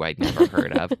Prine, who I'd never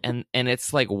heard of. And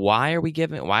it's like, why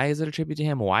is it a tribute to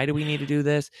him? Why do we need to do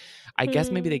this? I guess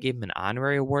maybe they gave him an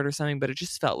honorary award or something, but it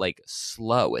just felt like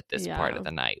slow at this part of the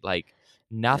night. Like,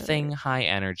 nothing high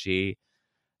energy.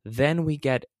 Then we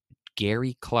get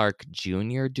Gary Clark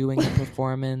Jr. doing a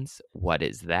performance. What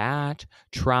is that?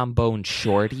 Trombone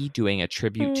Shorty doing a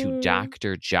tribute to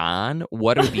Dr. John.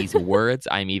 What are these words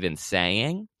I'm even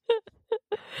saying?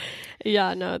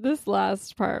 Yeah, no, this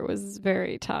last part was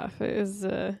very tough. It was,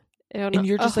 and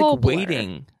you're just like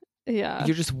waiting. Yeah.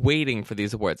 You're just waiting for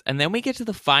these awards. And then we get to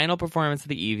the final performance of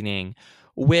the evening,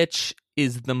 which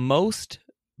is the most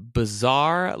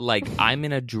bizarre, like I'm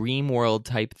in a dream world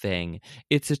type thing.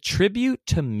 It's a tribute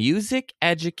to music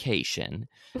education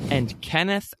and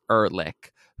Kenneth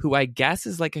Ehrlich, who I guess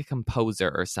is like a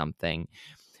composer or something.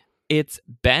 It's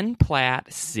Ben Platt,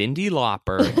 Cyndi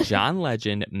Lauper, John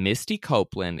Legend, Misty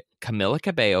Copeland, Camila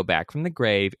Cabello back from the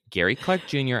grave, Gary Clark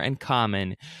Jr., and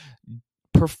Common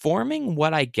performing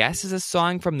what I guess is a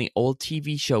song from the old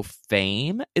TV show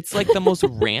Fame. It's like the most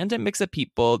random mix of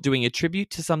people doing a tribute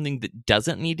to something that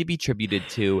doesn't need to be tributed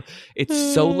to.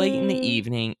 It's so late in the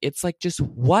evening. It's like, just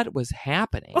what was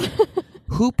happening?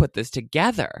 Who put this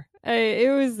together?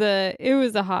 It was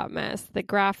a hot mess. The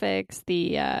graphics,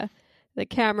 the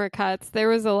camera cuts, there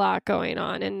was a lot going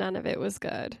on, and none of it was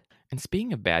good. And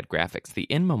speaking of bad graphics, the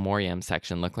in memoriam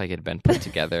section looked like it had been put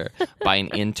together by an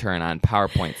intern on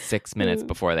PowerPoint 6 minutes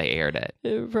before they aired it.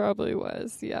 It probably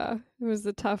was, yeah. It was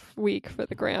a tough week for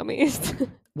the Grammys.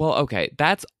 Well, okay,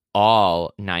 that's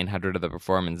all 900 of the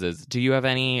performances. Do you have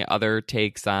any other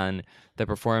takes on the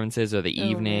performances or the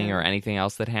evening or anything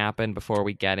else that happened before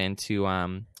we get into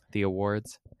the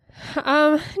awards?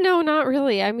 No, not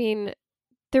really. I mean,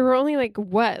 there were only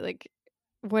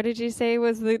what did you say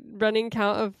was the running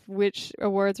count of which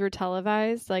awards were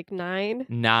televised? Like 9?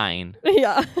 9.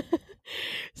 Yeah.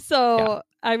 So,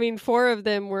 I mean, 4 of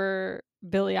them were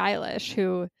Billie Eilish,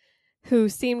 who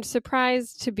seemed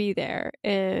surprised to be there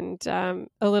and a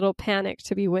little panicked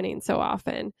to be winning so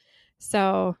often.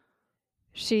 So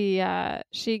she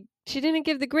she didn't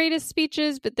give the greatest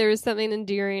speeches, but there was something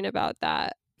endearing about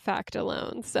that fact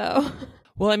alone. So,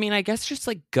 well, I mean, I guess just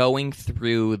like going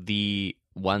through the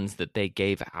ones that they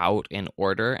gave out in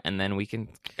order, and then we can,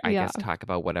 I guess, talk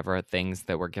about whatever things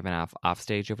that were given off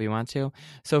stage if we want to.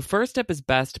 So first up is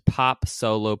Best Pop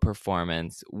Solo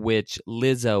Performance, which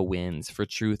Lizzo wins for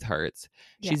Truth Hurts.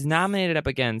 She's nominated up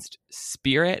against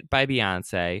Spirit by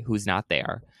Beyonce, who's not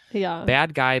there.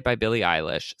 Bad Guy by Billie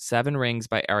Eilish, Seven Rings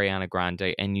by Ariana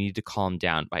Grande, and You Need to Calm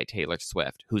Down by Taylor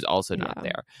Swift, who's also not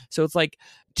there. So it's like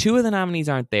 2 of the nominees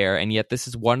aren't there, and yet this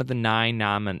is one of the 9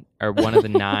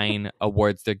 9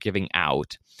 awards they're giving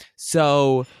out.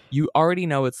 So you already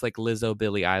know it's like Lizzo,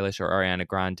 Billie Eilish, or Ariana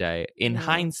Grande. In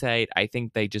hindsight, I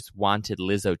think they just wanted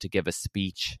Lizzo to give a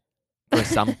speech or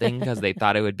something because they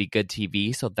thought it would be good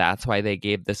TV. So that's why they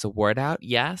gave this award out.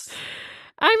 Yes.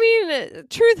 I mean,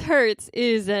 Truth Hurts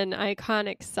is an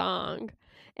iconic song,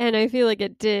 and I feel like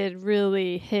it did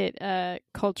really hit a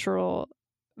cultural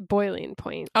boiling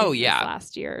point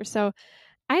last year. So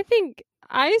I think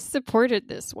I supported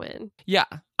this win. Yeah,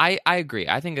 I agree.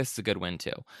 I think this is a good win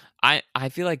too. I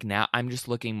feel like now I'm just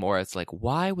looking more, it's like,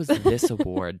 why was this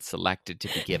award selected to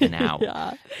be given out?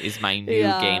 Is my new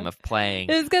game of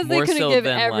playing. It's because they couldn't give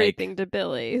everything to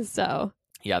Billie, so...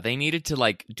 Yeah, they needed to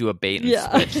like do a bait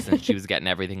and switch since she was getting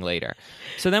everything later.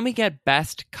 So then we get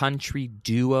Best Country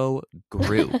Duo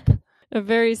Group. A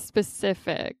very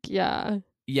specific,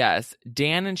 Yes,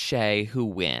 Dan and Shay who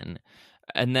win.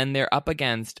 And then they're up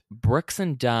against Brooks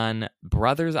and Dunn,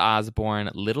 Brothers Osborne,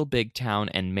 Little Big Town,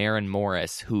 and Maren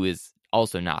Morris, who is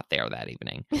also not there that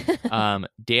evening.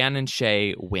 Dan and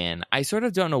Shay win. I sort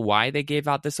of don't know why they gave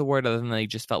out this award other than they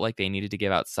just felt like they needed to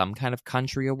give out some kind of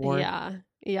country award.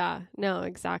 Yeah, no,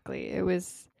 exactly.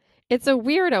 It's a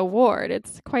weird award.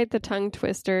 It's quite the tongue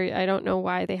twister. I don't know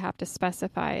why they have to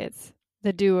specify it's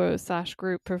the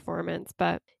duo/group performance,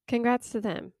 but congrats to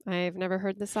them. I've never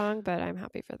heard the song, but I'm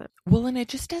happy for them. Well, and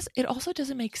it also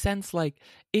doesn't make sense. Like,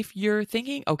 if you're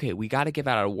thinking, okay, we got to give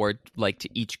out an award like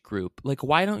to each group, like,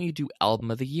 why don't you do album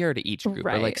of the year to each group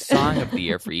or like song of the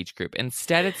year for each group?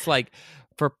 Instead, it's like,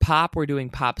 for pop, we're doing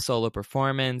pop solo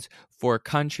performance. For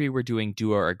country, we're doing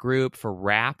duo or group. For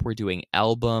rap, we're doing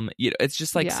album. You know, it's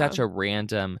just like such a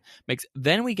random mix.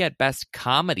 Then we get Best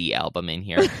Comedy Album in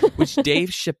here, which Dave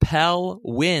Chappelle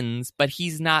wins, but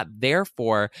he's not there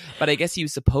for. But I guess he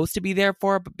was supposed to be there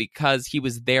for, but because he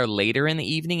was there later in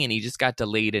the evening and he just got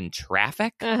delayed in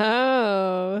traffic.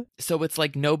 Oh. So it's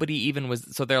like nobody even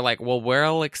was. So they're like, well,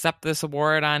 we'll accept this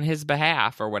award on his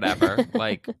behalf or whatever.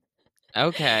 Like,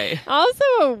 okay. Also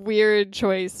a weird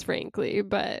choice, frankly,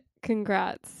 but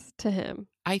congrats to him.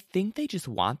 I think they just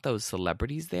want those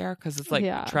celebrities there because it's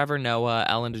like Trevor Noah,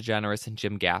 Ellen DeGeneres, and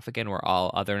Jim Gaffigan were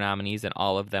all other nominees, and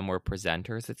all of them were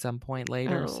presenters at some point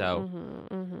later.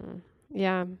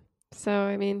 Yeah. So,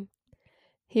 I mean,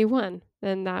 he won.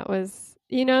 And that was,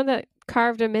 that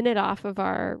carved a minute off of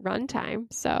our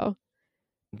runtime. So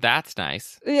that's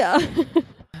nice. Yeah.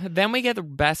 Then we get the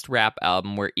Best Rap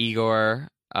Album where Igor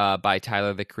by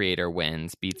Tyler, the Creator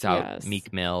wins, beats out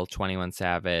Meek Mill, 21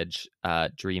 Savage,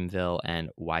 Dreamville, and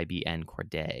YBN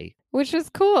Cordae. Which was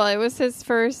cool. It was his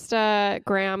first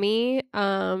Grammy.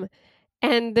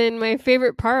 And then my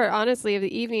favorite part, honestly, of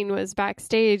the evening was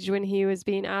backstage when he was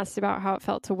being asked about how it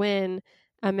felt to win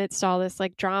amidst all this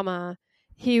like drama.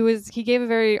 He gave a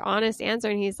very honest answer,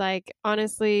 and he's like,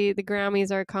 honestly, the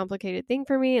Grammys are a complicated thing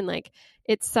for me, and like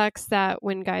it sucks that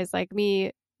when guys like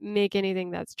me make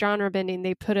anything that's genre bending,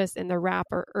 they put us in the rap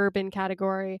or urban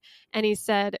category. And he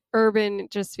said urban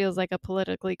just feels like a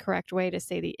politically correct way to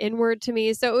say the N-word to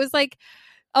me. So it was like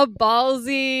a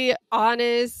ballsy,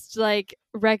 honest, like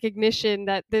recognition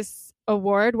that this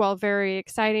award, while very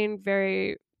exciting,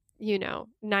 very,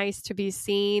 nice to be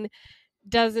seen,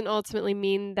 doesn't ultimately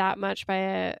mean that much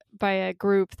by a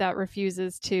group that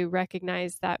refuses to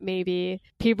recognize that maybe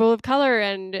people of color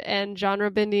and genre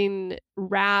bending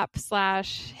rap /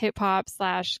 hip hop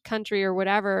 / country or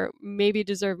whatever maybe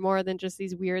deserve more than just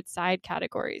these weird side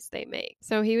categories they make.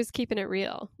 So he was keeping it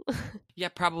real. Yeah,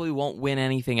 probably won't win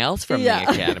anything else from the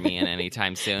Academy in any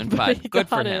time soon, but good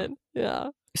for him. Yeah.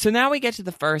 So now we get to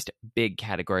the first big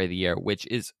category of the year, which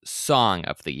is Song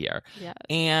of the Year. Yes.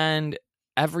 And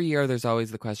every year there's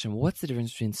always the question, what's the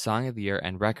difference between Song of the Year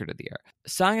and Record of the Year?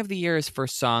 Song of the Year is for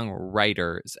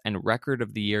songwriters, and Record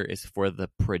of the Year is for the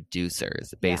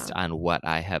producers, based on what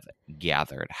I have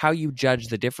gathered. How you judge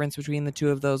the difference between the two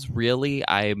of those, really,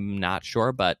 I'm not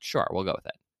sure, but sure, we'll go with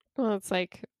it. Well,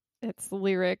 it's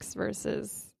lyrics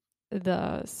versus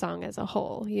the song as a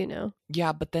whole,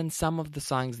 Yeah, but then some of the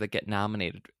songs that get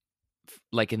nominated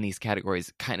like in these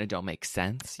categories kind of don't make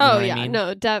sense. You know what I mean?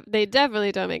 No, they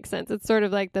definitely don't make sense. It's sort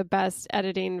of like the best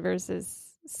editing versus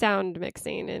sound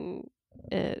mixing and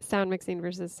sound mixing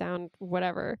versus sound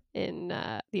whatever in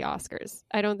the Oscars.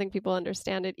 I don't think people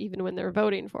understand it even when they're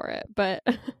voting for it. But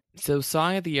so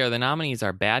Song of the Year, the nominees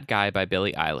are Bad Guy by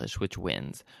Billie Eilish, which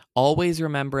wins. Always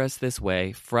Remember Us This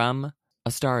Way from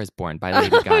A Star Is Born by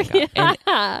Lady Gaga.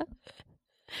 Yeah.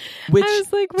 Which, I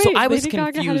was like, wait, so I was Lady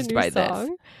Gaga confused had a new by song?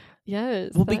 this.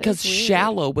 Yes. Well, because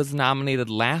Shallow was nominated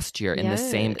last year in the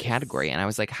same category. And I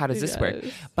was like, how does this work?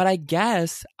 But I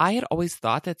guess I had always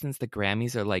thought that since the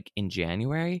Grammys are like in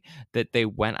January, that they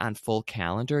went on full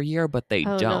calendar year, but they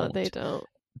don't. No, they don't.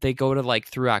 They go to like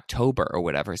through October or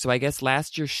whatever. So I guess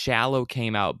last year Shallow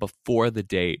came out before the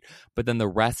date, but then the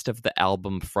rest of the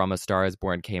album From A Star Is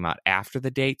Born came out after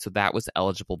the date. So that was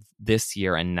eligible this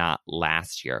year and not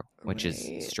last year, which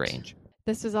is strange.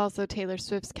 This was also Taylor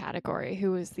Swift's category,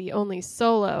 who was the only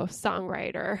solo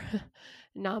songwriter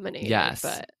nominated. Yes,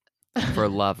 but... for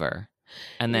Lover.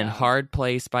 And then Hard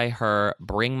Place by her,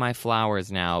 Bring My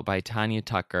Flowers Now by Tanya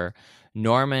Tucker,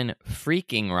 Norman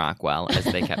freaking Rockwell, as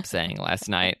they kept saying last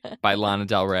night, by Lana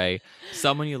Del Rey,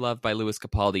 Someone You Love by Louis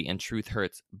Capaldi, and Truth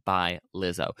Hurts by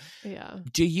Lizzo. Yeah.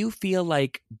 Do you feel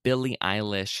like Billie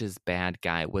Eilish's Bad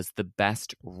Guy was the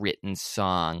best written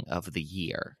song of the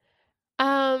year?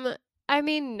 I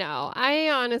mean, no. I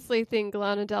honestly think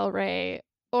Lana Del Rey,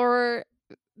 or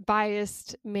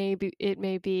biased, it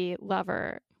may be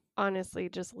Lover, honestly,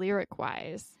 just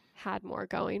lyric-wise, had more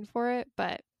going for it.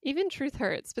 But even Truth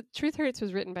Hurts. But Truth Hurts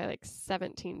was written by like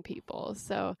 17 people.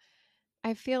 So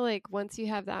I feel like once you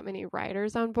have that many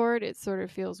writers on board, it sort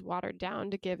of feels watered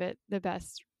down to give it the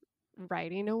best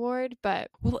writing award.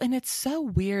 But well, and it's so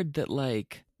weird that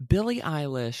like Billie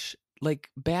Eilish, like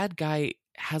Bad Guy,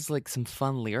 has like some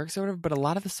fun lyrics or whatever, but a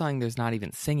lot of the song there's not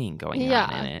even singing going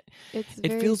on in it.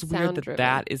 It feels weird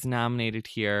that is nominated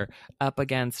here up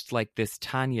against like this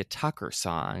Tanya Tucker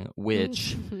song,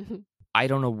 which I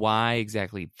don't know why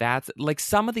exactly that's like.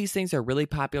 Some of these things are really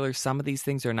popular, some of these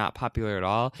things are not popular at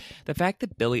all. The fact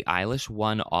that Billie Eilish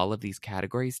won all of these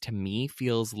categories to me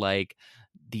feels like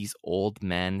these old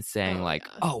men saying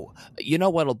oh, you know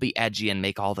what'll be edgy and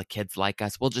make all the kids like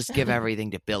us? We'll just give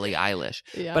everything to Billie Eilish.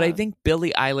 Yeah. But I think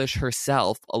Billie Eilish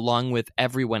herself, along with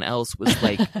everyone else, was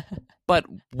like, but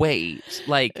wait,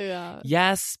 like,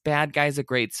 yes, Bad Guy's a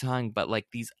great song, but like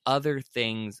these other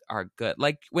things are good.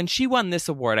 Like when she won this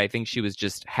award, I think she was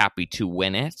just happy to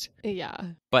win it. Yeah.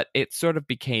 But it sort of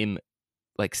became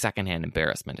like secondhand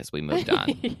embarrassment as we moved on.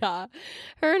 Yeah.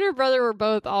 Her and her brother were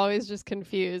both always just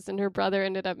confused, and her brother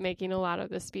ended up making a lot of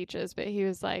the speeches, but he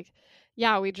was like,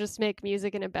 yeah, we just make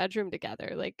music in a bedroom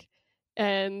together. Like,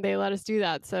 and they let us do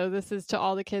that. So this is to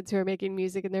all the kids who are making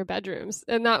music in their bedrooms.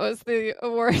 And that was the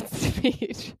award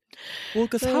speech. Well,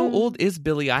 because how old is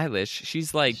Billie Eilish? She's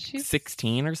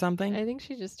 16 or something? I think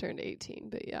she just turned 18,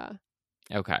 but yeah.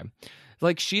 Okay.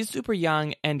 Like, she's super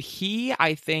young, and he,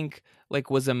 I think,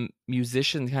 like, was a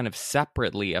musician kind of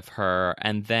separately of her,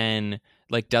 and then,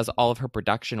 like, does all of her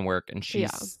production work, and she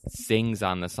sings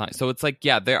on the song. So it's like,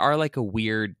 yeah, there are, like, a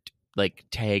weird, like,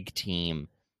 tag team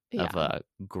of a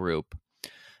group.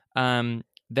 Then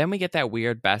we get that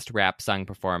weird best rap song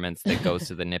performance that goes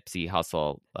to the Nipsey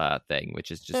Hussle thing, which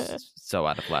is just so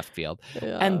out of left field.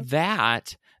 Yeah. And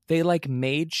that, they, like,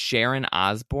 made Sharon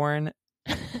Osbourne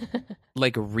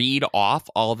like read off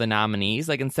all the nominees.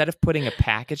 Like, instead of putting a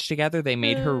package together, they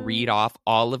made her read off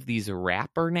all of these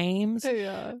rapper names.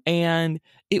 Yeah. And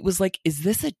it was like, is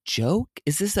this a joke?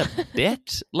 Is this a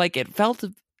bit? Like, it felt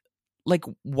like,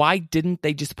 why didn't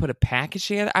they just put a package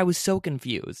together? I was so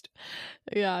confused.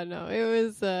 Yeah, no, it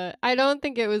was I don't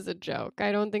think it was a joke.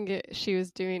 I don't think she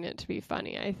was doing it to be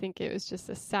funny. I think it was just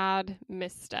a sad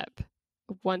misstep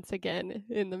once again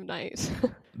in the night.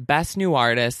 Best New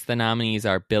Artist, the nominees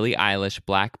are Billie Eilish,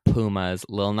 Black Pumas,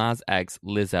 Lil Nas X,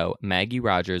 Lizzo, Maggie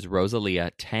Rogers,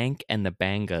 Rosalia, Tank and the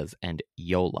Bangas, and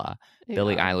Yola. Yeah.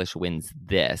 Billie Eilish wins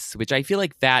this, which I feel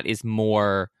like that is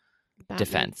more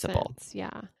defensible.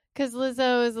 Yeah. Because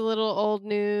Lizzo is a little old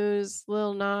news.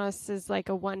 Lil Nas is like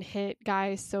a one-hit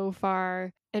guy so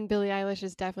far. And Billie Eilish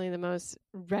is definitely the most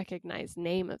recognized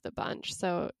name of the bunch.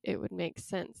 So it would make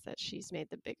sense that she's made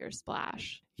the bigger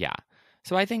splash. Yeah.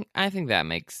 So I think that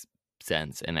makes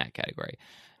sense in that category.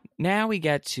 Now we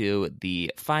get to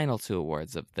the final two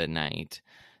awards of the night.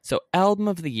 So Album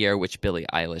of the Year, which Billie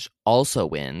Eilish also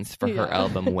wins for her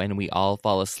album When We All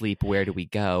Fall Asleep, Where Do We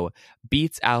Go,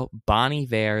 beats out Bon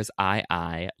Iver's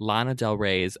I, Lana Del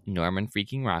Rey's Norman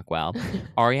freaking Rockwell,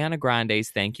 Ariana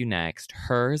Grande's Thank You Next,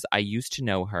 hers I Used to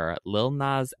Know Her, Lil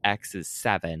Nas X's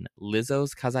Seven,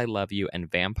 Lizzo's 'Cause I Love You,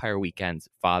 and Vampire Weekend's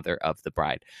Father of the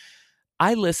Bride.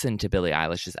 I listened to Billie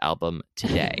Eilish's album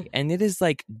today, and it is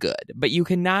like good, but you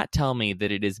cannot tell me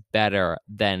that it is better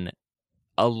than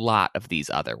a lot of these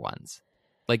other ones.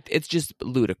 Like, it's just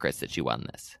ludicrous that she won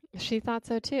this. She thought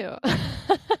so too.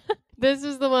 This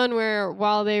is the one where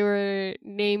while they were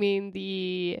naming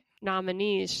the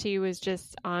nominees, she was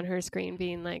just on her screen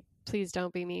being like, please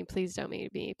don't be me, please don't be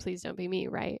me, please don't be me,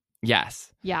 right?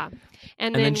 Yes. Yeah.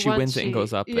 And then she wins it and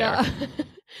goes up there.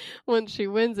 Once she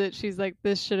wins it, she's like,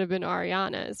 this should have been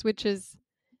Ariana's, which is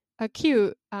a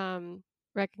cute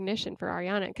recognition for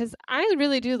Ariana, because I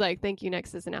really do like Thank You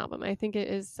Next as an album. I think it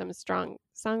is some strong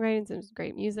songwriting, some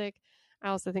great music. I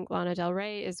also think Lana Del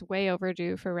Rey is way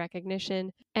overdue for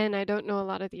recognition, and I don't know a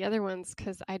lot of the other ones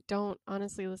because I don't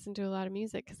honestly listen to a lot of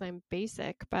music because I'm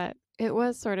basic, but it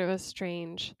was sort of a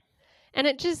strange, and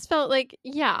it just felt like,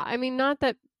 yeah, I mean, not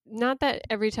that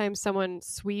every time someone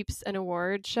sweeps an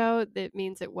award show that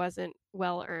means it wasn't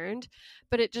well earned,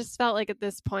 but it just felt like at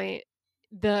this point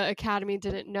the Academy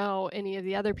didn't know any of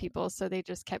the other people, so they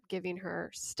just kept giving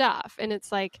her stuff. And it's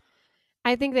like,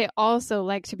 I think they also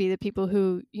like to be the people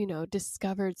who, you know,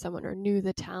 discovered someone or knew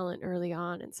the talent early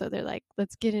on. And so they're like,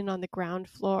 let's get in on the ground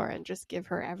floor and just give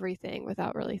her everything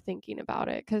without really thinking about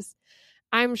it. Because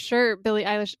I'm sure Billie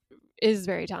Eilish is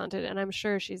very talented, and I'm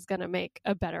sure she's going to make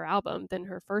a better album than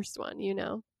her first one, you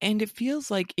know? And it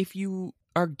feels like if you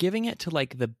are giving it to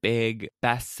like the big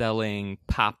best-selling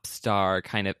pop star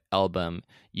kind of album,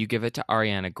 you give it to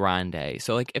Ariana Grande.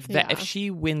 So like if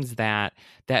she wins that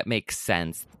makes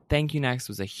sense. Thank You Next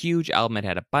was a huge album. It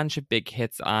had a bunch of big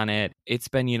hits on it. It's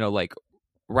been, you know, like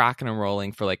rocking and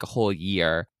rolling for like a whole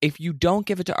year. If you don't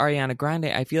give it to Ariana Grande,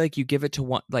 I feel like you give it to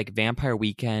one like Vampire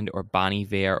Weekend or Bon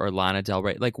Iver or Lana Del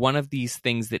Rey, like one of these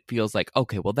things that feels like,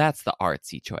 okay, well, that's the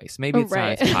artsy choice. Maybe it's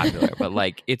not as popular, but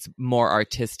like it's more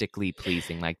artistically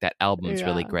pleasing. Like that album's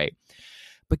really great.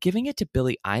 But giving it to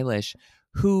Billie Eilish,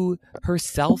 who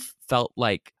herself felt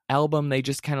like album they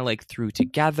just kind of like threw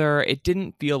together, it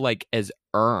didn't feel like as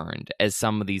earned as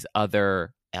some of these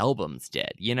other albums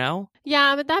did, you know?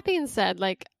 Yeah, but that being said,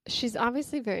 like, she's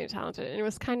obviously very talented, and it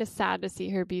was kind of sad to see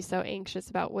her be so anxious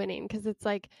about winning, because it's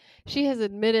like she has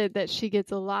admitted that she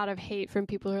gets a lot of hate from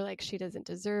people who are like, she doesn't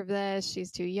deserve this,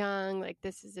 she's too young, like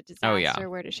this is a disaster,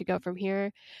 where does she go from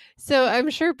here? So I'm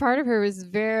sure part of her was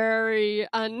very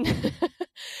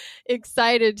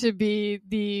excited to be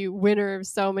the winner of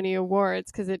so many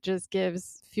awards, because it just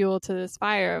gives fuel to this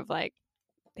fire of like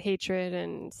hatred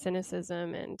and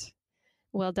cynicism and,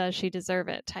 well, does she deserve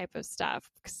it type of stuff.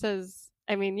 Because,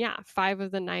 I mean, yeah, 5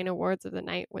 of the 9 awards of the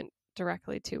night went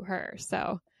directly to her.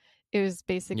 So it was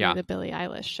basically the Billie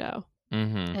Eilish show.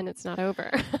 Mm-hmm. And it's not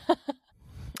over.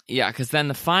 Yeah, because then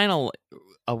the final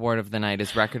award of the night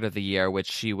is Record of the Year, which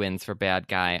she wins for Bad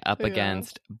Guy, up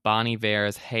against Bon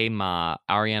Iver's Hey Ma,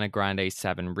 Ariana Grande's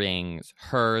Seven Rings,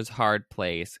 hers Hard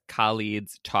Place,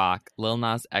 Khalid's Talk, Lil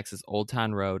Nas X's Old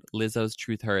Town Road, Lizzo's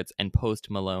Truth Hurts, and Post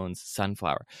Malone's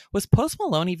Sunflower. Was Post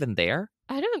Malone even there?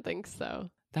 I don't think so.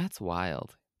 That's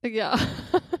wild. Yeah.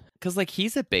 Because like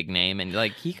he's a big name and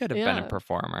like he could have been a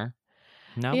performer.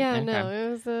 No, yeah, okay. No,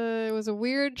 it was a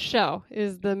weird show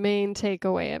is the main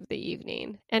takeaway of the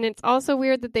evening. And it's also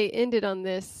weird that they ended on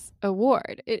this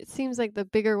award. It seems like the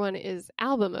bigger one is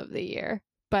Album of the Year,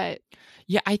 but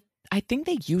yeah, I think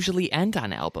they usually end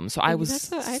on album. So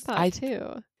that's what I thought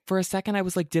too. For a second I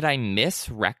was like, did I miss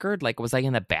record? Like was I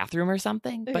in the bathroom or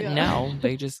something? But no,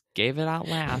 they just gave it out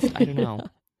last. I don't know.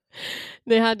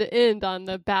 They had to end on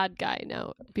the Bad Guy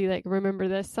note. Be like, remember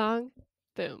this song?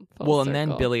 Boom. Well, and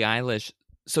then Billie Eilish,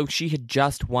 so she had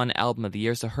just won Album of the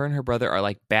Year, so her and her brother are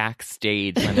like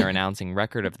backstage when they're announcing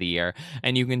Record of the Year,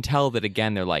 and you can tell that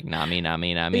again they're like, nah me.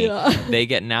 Yeah. They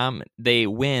get they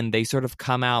win, they sort of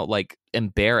come out like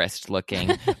embarrassed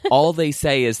looking. All they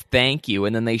say is thank you,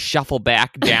 and then they shuffle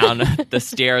back down the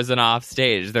stairs and off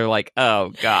stage. They're like,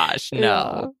 oh gosh,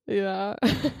 no. Yeah.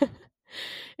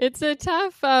 It's a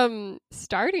tough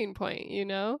starting point, you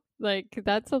know? Like,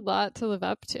 that's a lot to live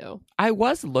up to. I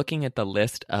was looking at the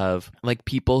list of, like,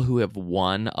 people who have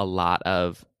won a lot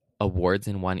of awards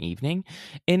in one evening,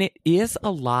 and it is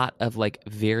a lot of, like,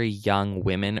 very young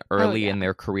women early in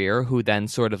their career who then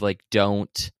sort of, like,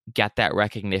 don't get that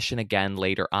recognition again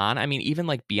later on. I mean, even,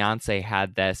 like, Beyonce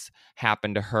had this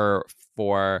happen to her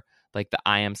for like the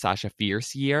I Am Sasha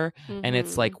Fierce year. And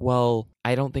it's like, well,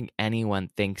 I don't think anyone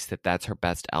thinks that that's her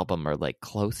best album or like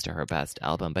close to her best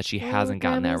album, but she hasn't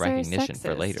gotten that recognition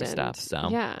for later stuff. So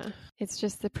yeah, it's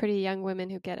just the pretty young women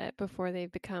who get it before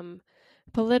they've become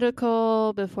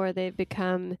political, before they've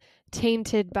become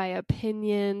tainted by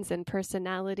opinions and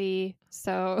personality.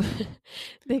 So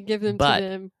they give them to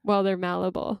them while they're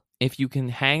malleable. If you can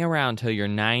hang around till you're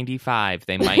 95,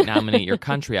 they might nominate your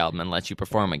country album and let you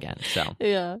perform again. So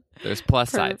yeah, there's plus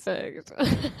sides. Perfect.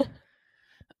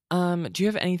 Do you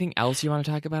have anything else you want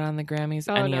to talk about on the Grammys?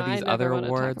 Any of these other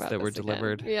awards that were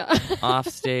delivered off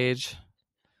stage?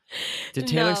 Did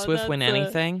Taylor Swift win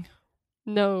anything?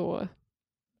 No.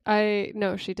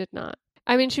 No, she did not.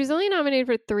 I mean, she was only nominated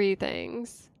for 3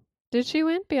 things. Did she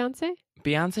win? Beyonce?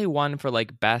 Beyonce won for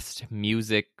like best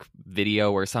music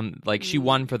video or some, like she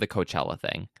won for the Coachella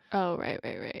thing. Oh,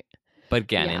 right. But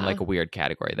again, in like a weird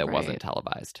category that wasn't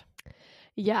televised.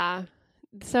 Yeah.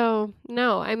 So,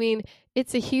 no, I mean,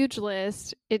 it's a huge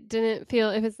list. It didn't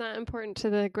feel, if it's not important to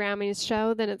the Grammys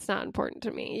show, then it's not important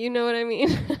to me. You know what I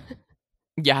mean?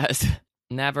 Yes.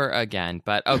 Never again.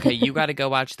 But okay, you got to go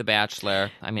watch The Bachelor.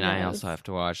 I mean, I also have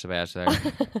to watch The Bachelor.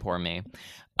 Poor me.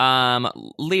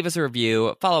 Leave us a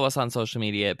review. Follow us on social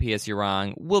media at PS You're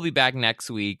Wrong. We'll be back next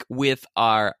week with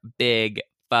our big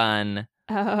fun.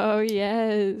 Oh,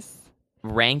 yes.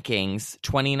 Rankings,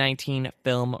 2019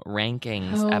 film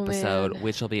rankings episode,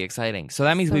 which will be exciting. So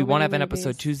that means we won't have an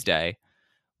episode Tuesday.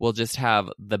 We'll just have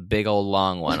the big old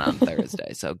long one on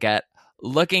Thursday. So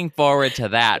looking forward to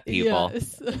that, people.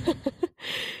 Yes.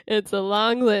 It's a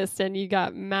long list, and you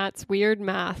got Matt's weird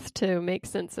math to make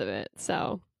sense of it.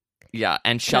 So yeah,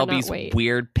 and Shelby's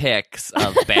weird picks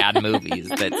of bad movies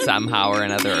that somehow or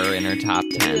another are in her top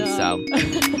 10. Yeah. So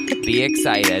be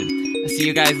excited. See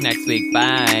you guys next week.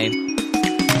 Bye.